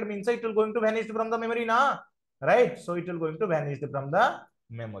completed means it will going to vanish from the memory now, right? So it will going to vanish from the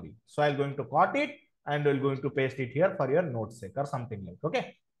memory. So I'm going to cut it and we're going to paste it here for your note sake or something like,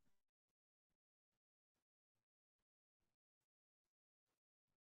 okay.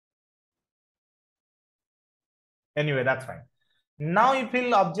 Anyway, that's fine. Now if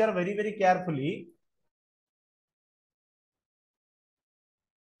you'll observe very, very carefully.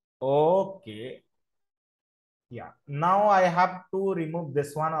 Okay. Yeah. Now I have to remove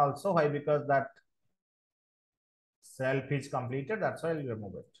this one also. Why? Because that self is completed. That's why I'll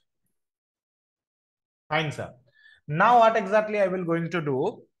remove it. Fine, sir. Now what exactly I will going to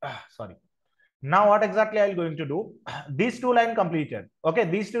do? Sorry. Now what exactly I am going to do? These two line completed. Okay,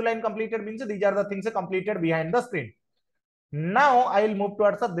 these two line completed means these are the things completed behind the screen. Now I will move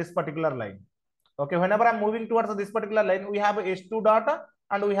towards this particular line. Okay, whenever I'm moving towards this particular line, we have S2 dot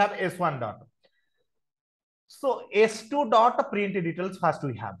and we have S1 dot. So S2 dot print details first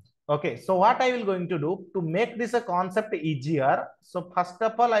we have. Okay, so what I will going to do to make this a concept easier. So first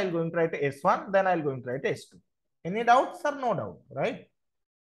of all, I will going to write S1, then I will going to write S2. Any doubts or no doubt, right?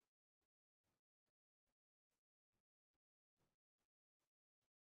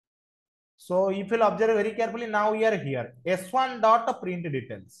 So if you'll observe very carefully, now we are here. S1 dot print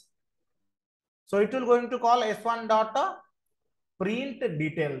details. So it will going to call S1 dot print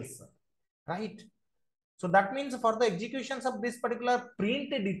details, right? So that means for the executions of this particular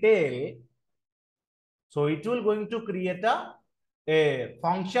print detail, so it will going to create a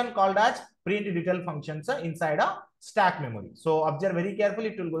function called as print detail functions inside a stack memory. So observe very carefully,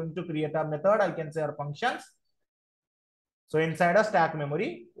 it will going to create a method, I can say, or functions. So inside a stack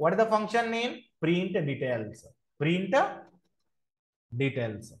memory, what is the function name? Print details. Print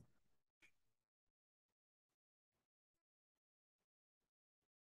details.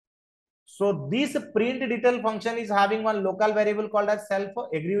 So this print detail function is having one local variable called as self.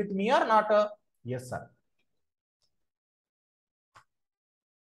 Agree with me or not? Yes, sir.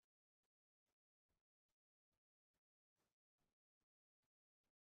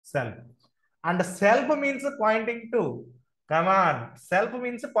 Self. And self means pointing to. Come on. Self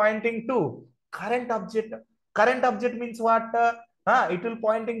means pointing to current object. Current object means what? It will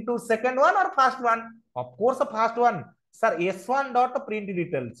pointing to second one or first one? Of course, the first one. Sir, S1 dot print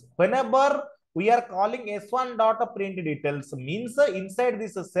details. Whenever we are calling S1 dot print details means inside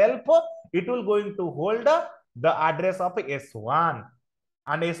this self, it will going to hold the address of S1.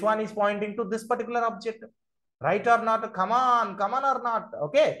 And S1 is pointing to this particular object. Right or not? Come on or not?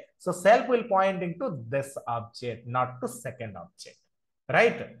 Okay. So self will pointing to this object, not to second object.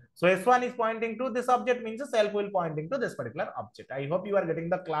 Right. So S1 is pointing to this object means self will pointing to this particular object. I hope you are getting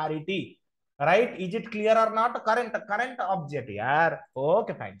the clarity. Right? Is it clear or not? Current object. Yeah.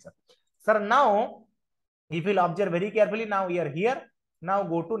 Okay, fine, sir. Sir, now if you'll observe very carefully, now we are here. Now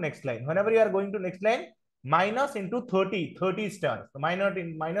go to next line. Whenever you are going to next line, minus into 30 stars.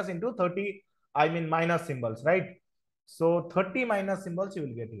 Minus into 30, I mean minus symbols, right? So 30 minus symbols you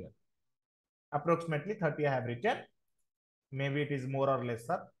will get here. Approximately 30 I have written. Maybe it is more or less,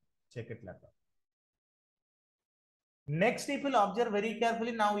 sir. Check it later. Next, if you observe very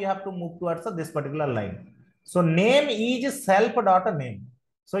carefully, now we have to move towards this particular line. So name is self dot name.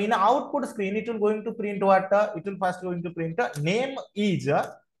 So in the output screen, it will going to print what? It will first going to print name is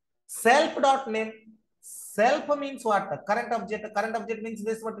self dot name. Self means what? Current object. Current object means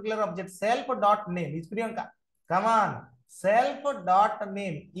this particular object. Self dot name is Priyanka. Come on. Self dot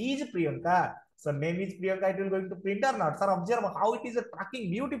name is Priyanka. So name is Priyanka. It will going to print or not? Sir, observe how it is a tracking.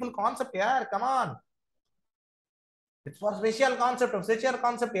 Beautiful concept here. Come on. It's for special concept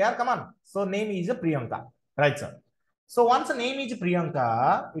here. Come on. So name is Priyanka. Right, sir. So once the name is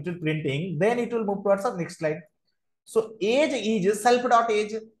Priyanka, it will printing, then it will move towards the next slide. So age is self dot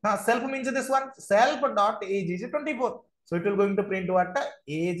age. Now self means this one. Self dot age is 24. So it will going to print what?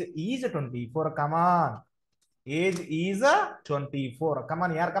 Age is 24. Come on. Age is 24. Come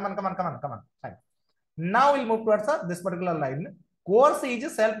on, yeah. Come on. Fine. Now we'll move towards this particular line. Course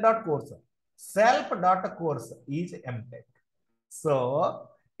is self dot course. Self dot course is MTech. So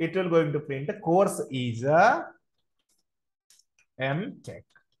it will going to print course is MTech.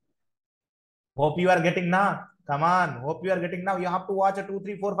 Hope you are getting now. Come on. Hope you are getting now. You have to watch 2,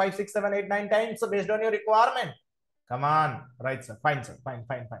 3, 4, 5, 6, 7, 8, 9 times based on your requirement. Come on. Right, sir. Fine, sir. Fine.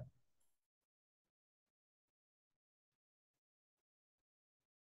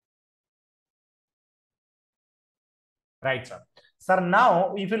 Right, sir. Sir,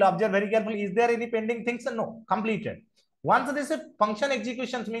 now if you observe very carefully, is there any pending things? No, completed. Once this function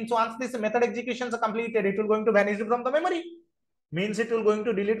executions means once this method executions are completed, it will going to vanish from the memory. Means it will going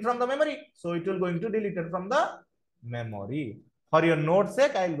to delete from the memory. So it will going to delete it from the memory. For your note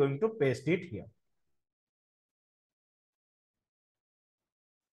sake, I am going to paste it here.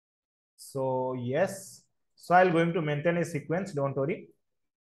 So yes. So I'll going to maintain a sequence. Don't worry.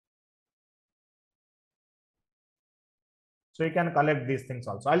 So you can collect these things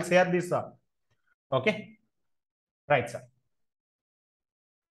also. I'll share this. Okay. Right, sir.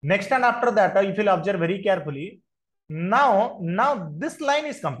 Next and after that, if you'll observe very carefully, now this line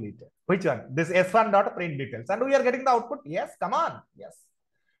is completed. Which one? This S1 dot print details. And we are getting the output. Yes, come on. Yes.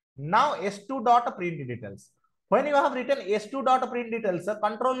 Now S2 dot print details. When you have written S2 dot print details,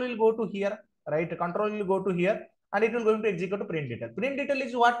 control will go to here, right? Control will go to here and it will going to execute print detail. Print detail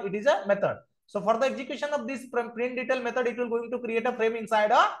is what? It is a method. So for the execution of this print detail method, it will going to create a frame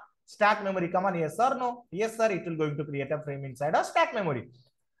inside a stack memory. Come on, yes or no? Yes, sir. It will going to create a frame inside a stack memory.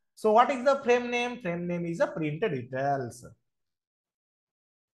 So what is the frame name? Frame name is a print details.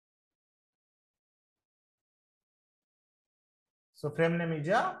 So frame name is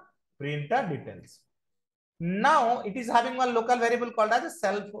a printer details. Now it is having one local variable called as a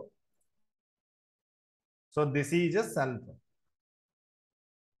self. So this is a self.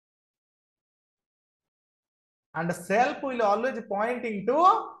 And self will always point into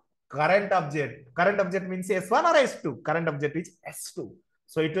current object. Current object means S1 or S2. Current object is S2.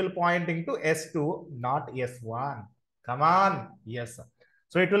 So it will point into S2, not S1. Come on. Yes.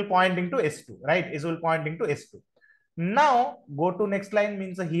 So it will point into S2, right? It will point into S2. Now go to next line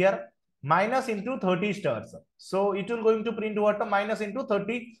means here minus into 30 stars. So it will going to print what? Minus into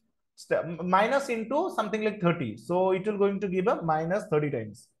 30, minus into something like 30. So it will going to give a minus 30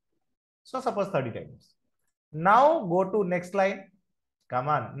 times. So suppose 30 times. Now go to next line. Come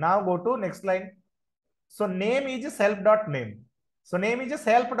on. Now go to next line. So name is self dot name. So name is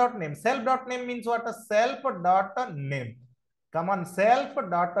self dot name. Self dot name means what? Self dot name. Come on. Self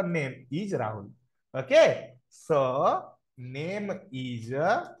dot name is Rahul. Okay. So name is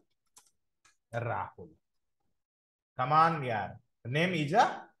Rahul. Come on, yeah. Name is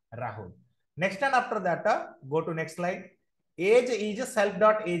Rahul. Next and after that, go to next slide. Age is self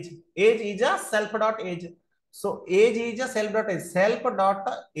dot age. Age is a self dot age. So age is a self dot age. Self dot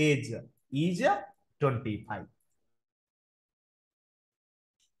age is 25.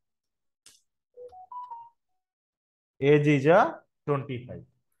 Age is 25.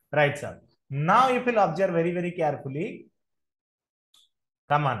 Right, sir. Now if you'll observe very, very carefully,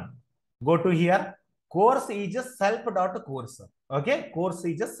 come on, go to here. Course is a self dot course. Okay, course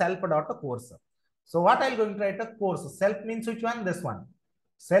is a self dot course. So what I'm going to write a course. Self means which one? This one.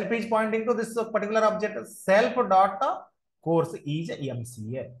 Self is pointing to this particular object. Self dot course is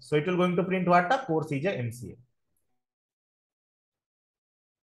MCA. So it will going to print what? Course is MCA.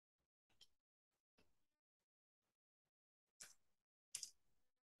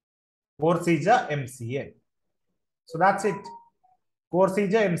 Course is MCA. So that's it. Course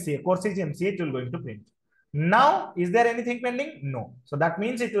is MCA. Course is MCA. It will going to print. Now, is there anything pending? No. So that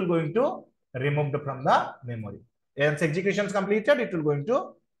means it will going to remove from the memory. Once execution is completed, it will going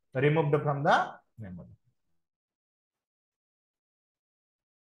to remove from the memory.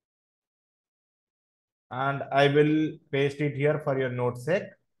 And I will paste it here for your note sake.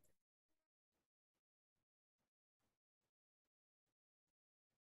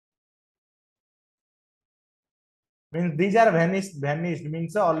 Means these are vanished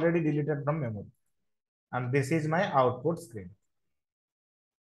means already deleted from memory. And this is my output screen.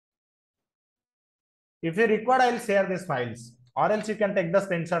 If you require, I'll share these files, or else you can take the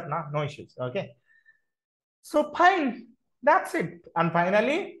screenshot now. No issues. Okay. So fine. That's it. And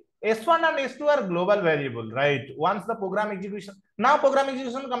finally, S1 and S2 are global variable, right? Once the program execution, now program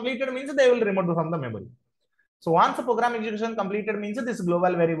execution completed means they will remove from the memory. So once the program execution completed means this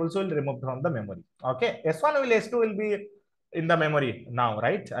global variables will remove from the memory. Okay. S1 will S2 will be in the memory now,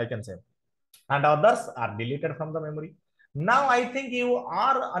 right? I can say. And others are deleted from the memory. Now I think you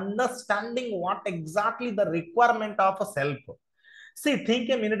are understanding what exactly the requirement of a self. See, think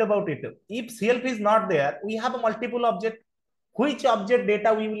a minute about it. If self is not there, we have a multiple object. Which object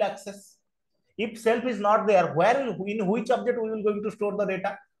data we will access? If self is not there, in which object we will going to store the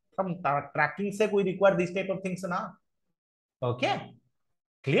data? From tracking sake, we require this type of things now. Okay,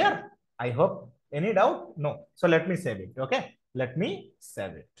 clear? I hope. Any doubt? No. So let me save it. Okay, let me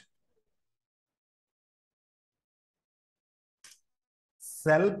save it.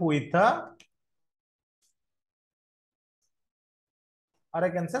 Self with a, or I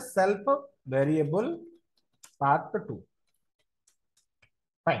can say self variable path 2.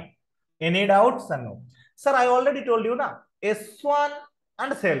 Fine. Any doubts or no? Sir, I already told you now. S1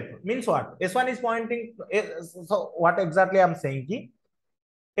 and self means what? S1 is pointing. So what exactly I'm saying? Ki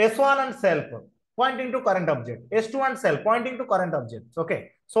S1 and self pointing to current object. S2 and self pointing to current objects.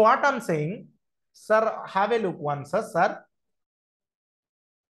 Okay. So what I'm saying, sir, have a look once, sir.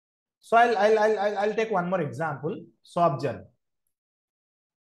 So I'll take one more example. So observe.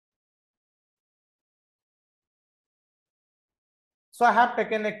 So I have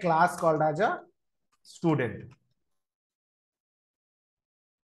taken a class called as a student.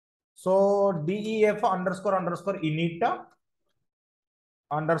 So def underscore underscore init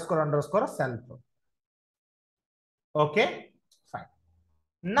underscore self. Okay, fine.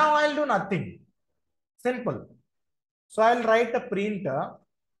 Now I'll do nothing. Simple. So I'll write a printer.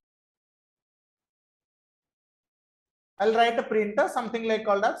 I'll write a printer, something like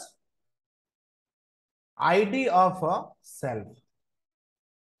called as ID of a self.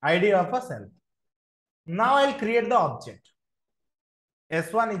 ID of a self. Now I'll create the object.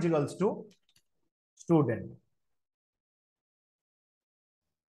 S1 is equals to student.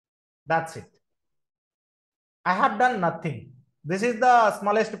 That's it. I have done nothing. This is the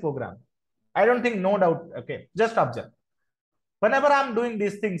smallest program. I don't think, no doubt. Okay, just observe. Whenever I'm doing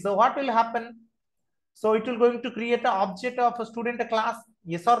these things, so what will happen? So it will going to create an object of a student class.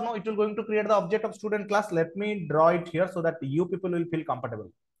 Yes or no? It will going to create the object of student class. Let me draw it here so that you people will feel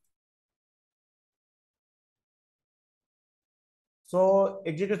comfortable. So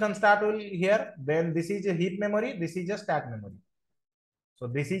execution start will here. Then this is a heap memory. This is a stack memory. So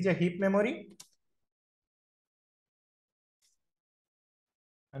this is a heap memory.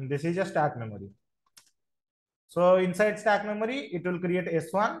 And this is a stack memory. So inside stack memory, it will create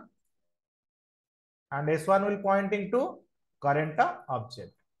S1. And S1 will pointing to current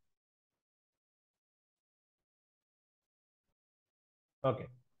object. Okay.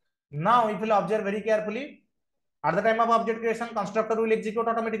 Now, if you will observe very carefully, at the time of object creation, constructor will execute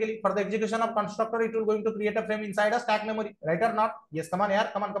automatically. For the execution of constructor, it will going to create a frame inside a stack memory. Right or not? Yes, come on,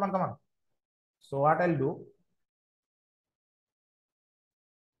 yeah. Come on, come on, come on. So what I'll do?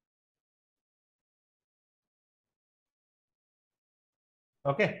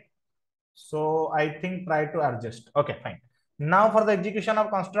 Okay. So I think try to adjust. Okay, fine. Now for the execution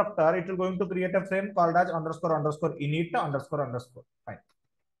of constructor, it will going to create a frame called as underscore underscore init underscore underscore. Fine.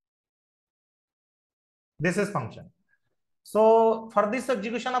 This is function. So for this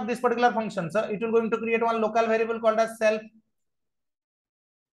execution of this particular function, sir, it will going to create one local variable called as self.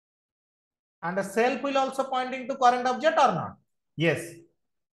 And the self will also pointing to current object or not? Yes.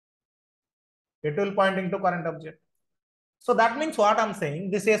 It will pointing to current object. So that means what I'm saying,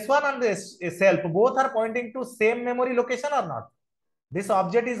 this S1 and this self both are pointing to same memory location or not? This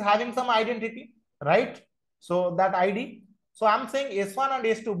object is having some identity, right? So that ID. So I'm saying S1 and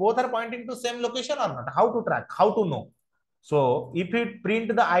S2 both are pointing to same location or not? How to track? How to know? So if you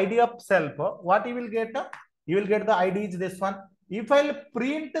print the ID of self, what you will get? You will get the ID is this one. If I'll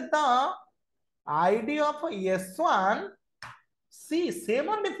print the ID of S1, see, same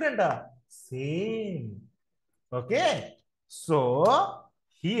or different? Same. Okay. So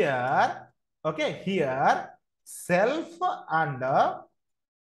here, okay, here self and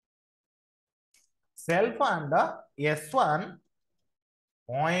S1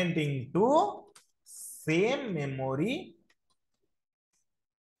 pointing to same memory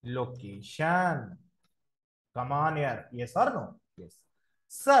location. Come on here. Yes or no? Yes.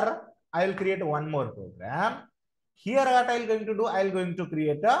 Sir, I will create one more program. Here what I will going to do? I will going to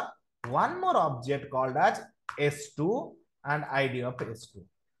create a one more object called as S2 and ID of S2.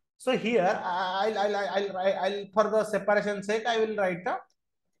 So here I'll for the separation sake, I will write a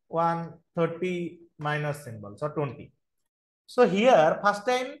 130 minus symbol, so 20. So here first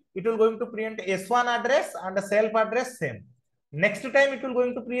time it will going to print S1 address and the self address same. Next time it will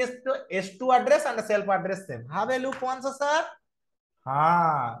going to print S2 address and the self address same. Have a look once, sir.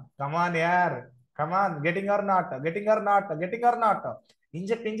 Come on here. Come on, getting or not, getting or not, getting or not.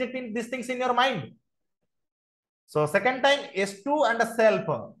 Inject in these things in your mind. So second time S2 and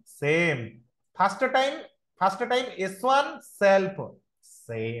self same. First time S1 self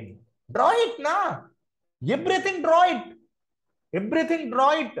same. Draw it now. Everything draw it. Everything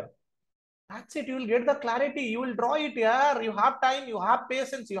draw it. That's it. You will get the clarity. You will draw it here. You have time. You have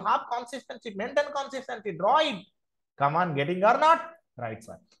patience. You have consistency. Maintain consistency. Draw it. Come on, getting or not? Right,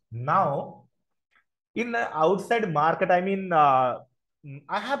 sir. Now, in the outside market, I mean, I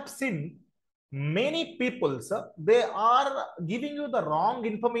have seen many people, sir, they are giving you the wrong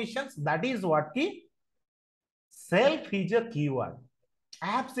information. That is what key self is a keyword. I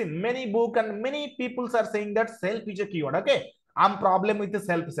have seen many book and many people are saying that self is a keyword. Okay, I'm problem with the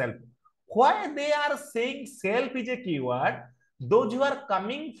self. Why they are saying self is a keyword? Those who are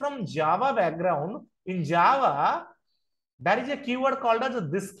coming from Java background, in Java, there is a keyword called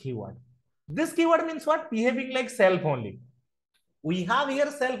as this keyword. This keyword means what? Behaving like self only. We have here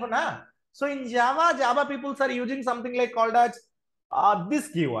self, na? So in Java people are using something like called as this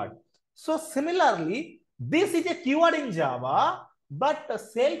keyword. So similarly, this is a keyword in Java, but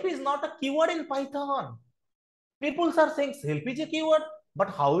self is not a keyword in Python. People are saying self is a keyword, but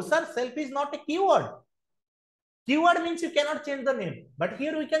how, sir, self is not a keyword? Keyword means you cannot change the name, but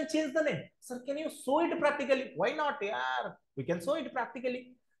here we can change the name. Sir, can you show it practically? Why not? Yeah, we can show it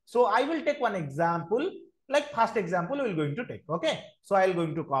practically. So I will take one example, like first example we will going to take. Okay. So I will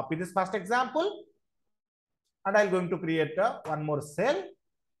going to copy this first example and I will going to create one more cell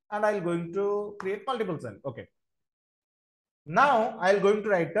and I will going to create multiple cell. Okay. Now I will going to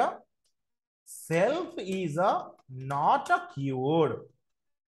write a self is not a keyword.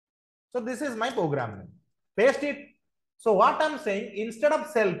 So this is my program name. Paste it. So what I'm saying, instead of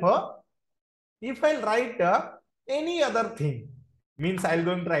self, if I'll write any other thing, means I'll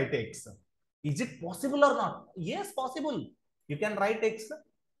going to write X. Is it possible or not? Yes, possible. You can write X.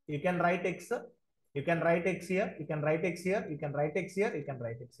 You can write X. You can write X here. You can write X here. You can write X here. You can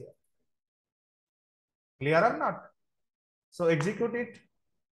write X here. Clear or not? So execute it.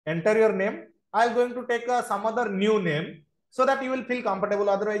 Enter your name. I'm going to take some other new name so that you will feel comfortable.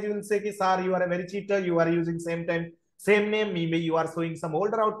 Otherwise, you will say, sir, you are a very cheater. You are using same time, same name. Maybe you are showing some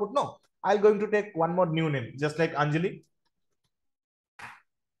older output. No, I'm going to take one more new name, just like Anjali.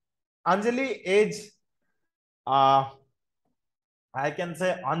 Anjali, age. I can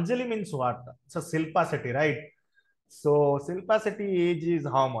say Anjali means what? It's a Silpa City, right? So Silpa City age is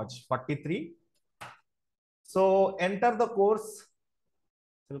how much? 43. So enter the course.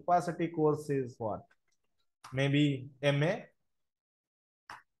 Silpa City course is what? Maybe MA.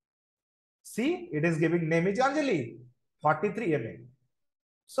 See, it is giving name is Anjali. 43 MA.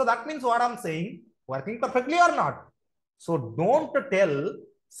 So that means what I'm saying, working perfectly or not. So don't tell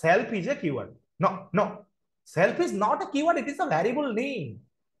self is a keyword. No, no. Self is not a keyword. It is a variable name.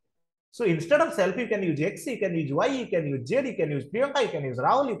 So instead of self, you can use X, you can use Y, you can use Z, you can use Priyanka, you can use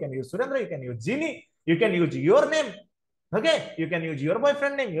Rahul, you can use Surendra, you can use Jini, you can use your name. Okay, you can use your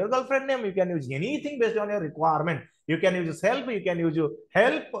boyfriend name, your girlfriend name, you can use anything based on your requirement. You can use self, you can use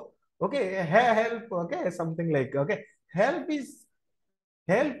help. Okay, help. Okay, something like okay, help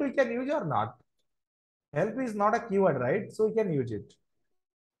we can use or not. Help is not a keyword, right? So you can use it.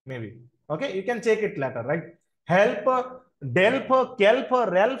 Maybe. Okay, you can check it later, right? Help, delp, kelp,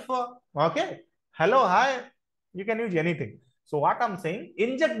 relf. Okay. Hello, hi. You can use anything. So what I'm saying,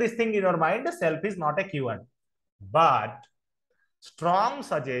 inject this thing in your mind. Self is not a keyword. But strong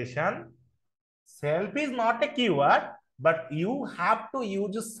suggestion, self is not a keyword, but you have to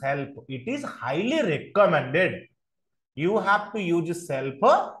use self. It is highly recommended. You have to use self.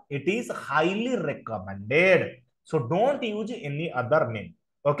 It is highly recommended. So don't use any other name.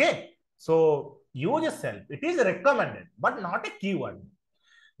 Okay. So use self. It is recommended, but not a keyword.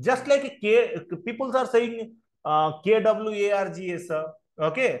 Just like people are saying KWARGS.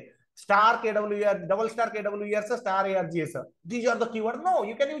 Okay. Star KWAR, double star KWAR, star ARGS. These are the keywords. No,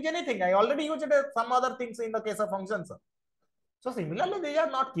 you can use anything. I already used some other things in the case of functions. So similarly, they are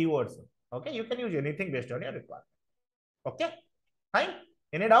not keywords. Okay. You can use anything based on your requirement. Okay. Fine.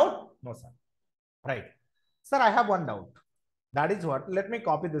 Any doubt? No, sir. Right. Sir, I have one doubt. That is what? Let me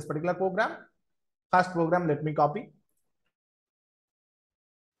copy this particular program. First program, let me copy.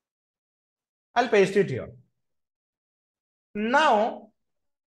 I'll paste it here. Now,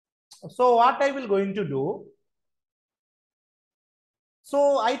 so what I will going to do?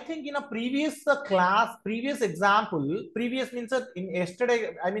 So I think in a previous class, previous example, previous means in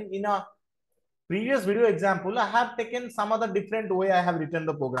yesterday, I mean in a previous video example, I have taken some other different way I have written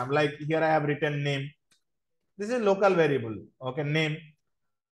the program. Like here I have written name. This is local variable. Okay, name,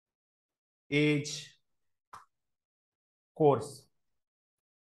 age, course.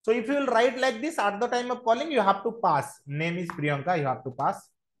 So if you will write like this at the time of calling, you have to pass. Name is Priyanka, you have to pass.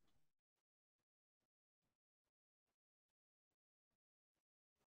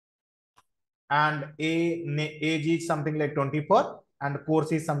 And age is something like 24 and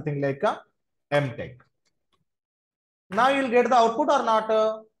course is something like a MTech. Now you will get the output or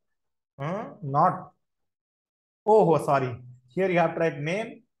not? Not. Oh, sorry. Here you have to write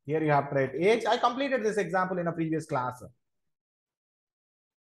name. Here you have to write age. I completed this example in a previous class.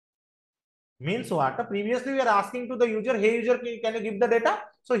 Means what? Previously, we are asking to the user, hey user, can you give the data?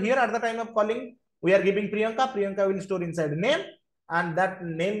 So here at the time of calling, we are giving Priyanka. Priyanka will store inside name. And that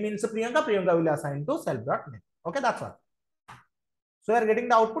name means Priyanka. Priyanka will assign to self.name. Okay, that's what. So we are getting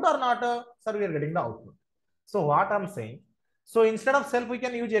the output or not? Sir, we are getting the output. So what I'm saying, so instead of self, we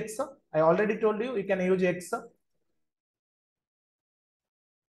can use X. I already told you, we can use X.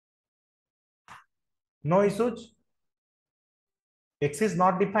 No issues. X is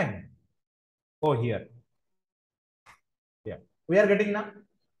not defined. Oh, here. Yeah, we are getting now.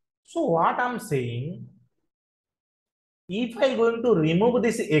 So what I'm saying, if I'm going to remove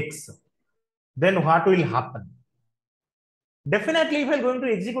this X, then what will happen? Definitely, if I'm going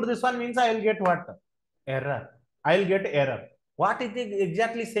to execute this one, means I will get what? Error. I will get error. What is it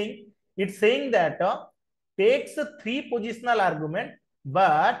exactly saying? It's saying that takes 3 positional argument,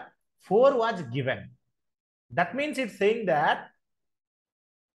 but 4 was given. That means it's saying that.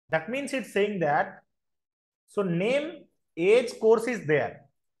 So name, age, course is there.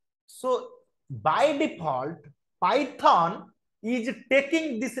 So by default, Python is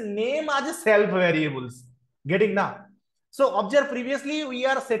taking this name as self variables. Getting now? So observe, previously we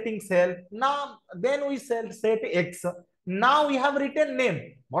are setting self. Now then we set x. Now we have written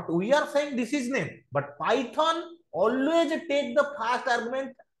name. But we are saying this is name. But Python always take the first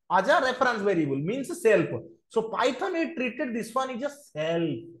argument as a reference variable, means self. So Python it treated this one is a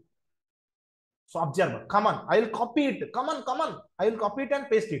self. So observe, come on, I will copy it. Come on, I will copy it and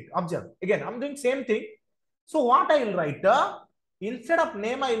paste it. Observe. Again, I'm doing same thing. So what I will write, instead of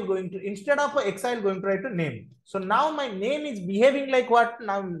name, I will going to, instead of x, I will going to write a name. So now my name is behaving like what?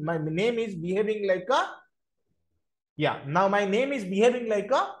 Now my name is behaving like a, yeah, now my name is behaving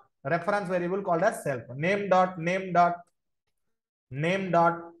like a reference variable called as self. Name dot,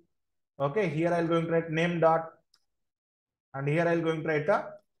 okay, here I will going to write name dot, and here I will going to write a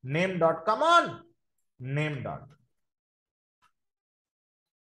name dot, come on, name dot.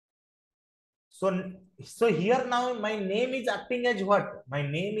 So here now my name is acting as what? My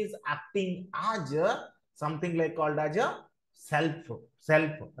name is acting as something like called as a self,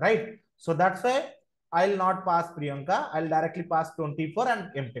 right? So that's why I'll not pass Priyanka. I'll directly pass 24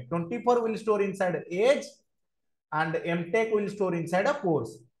 and MTech. 24 will store inside age and MTech will store inside a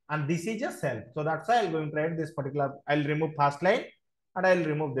course. And this is a self. So that's why I'll going to write this particular, I'll remove first line and I'll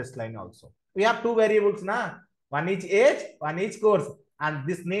remove this line also. We have two variables now. One is age, one is course. And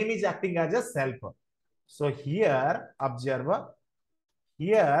this name is acting as a self. So here, observe,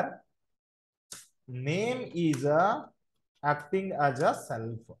 here name is acting as a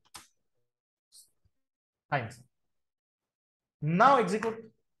self. Thanks. Now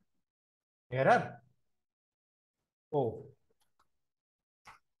execute. Error. Oh.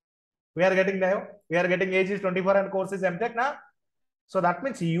 We are getting there. We are getting age is 24 and course is MTech now. So that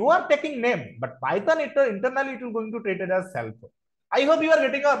means you are taking name, but Python internally it will going to treat it as self. I hope you are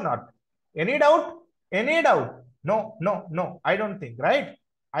getting or not. Any doubt? Any doubt? No. I don't think, right?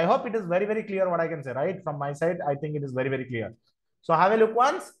 I hope it is very, very clear what I can say, right? From my side, I think it is very, very clear. So have a look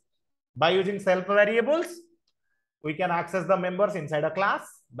once. By using self variables, we can access the members inside a class.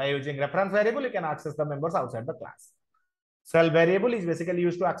 By using reference variable, you can access the members outside the class. Self variable is basically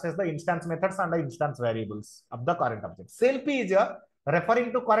used to access the instance methods and the instance variables of the current object. Self is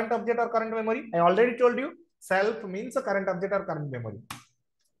referring to current object or current memory. I already told you. Self means a current object or current memory.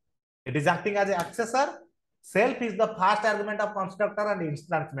 It is acting as an accessor. Self is the first argument of constructor and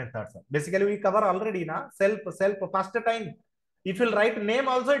instance methods. Basically, we cover already now. Self first time. If you will write name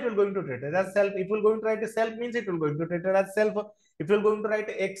also, it will going to treat it as self. If you will going to write self means it will going to treat it as self. If you will going to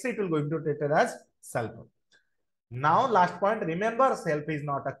write x, it will going to treat it as self. Now, last point. Remember, self is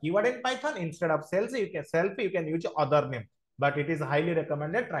not a keyword in Python. Instead of self, you can use other name. But it is highly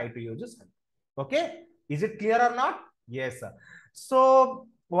recommended. Try to use self. Okay. Is it clear or not? Yes, sir. So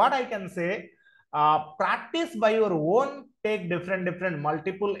what I can say, practice by your own, take different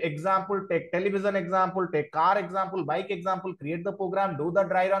multiple example, take television example, take car example, bike example, create the program, do the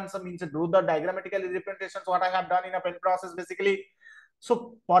dry runs, means do the diagrammatical representations, what I have done in a pen process basically.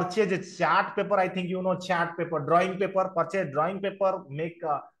 So purchase a chart paper, I think you know chart paper, drawing paper, purchase drawing paper, make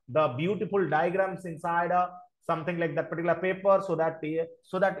the beautiful diagrams inside something like that particular paper, so that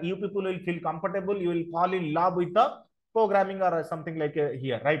you people will feel comfortable, you will fall in love with the programming or something like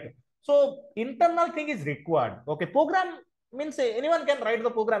here, right? So internal thing is required. Okay, program means anyone can write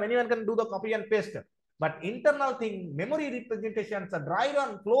the program, anyone can do the copy and paste, but internal thing, memory representations, dry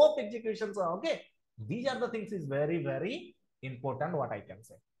run, flow of executions, okay, these are the things is very, very important, what I can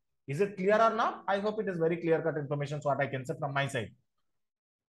say. Is it clear or not? I hope it is very clear cut information, so what I can say from my side.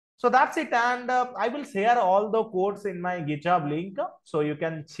 So that's it, and I will share all the codes in my GitHub link, so you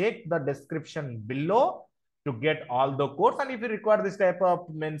can check the description below to get all the codes. And if you require this type of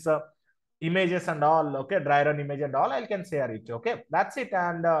means images and all, okay, dry run image and all, I can share it. Okay, that's it,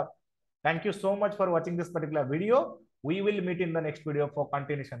 and thank you so much for watching this particular video. We will meet in the next video for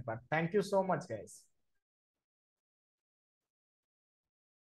continuation part. Thank you so much, guys.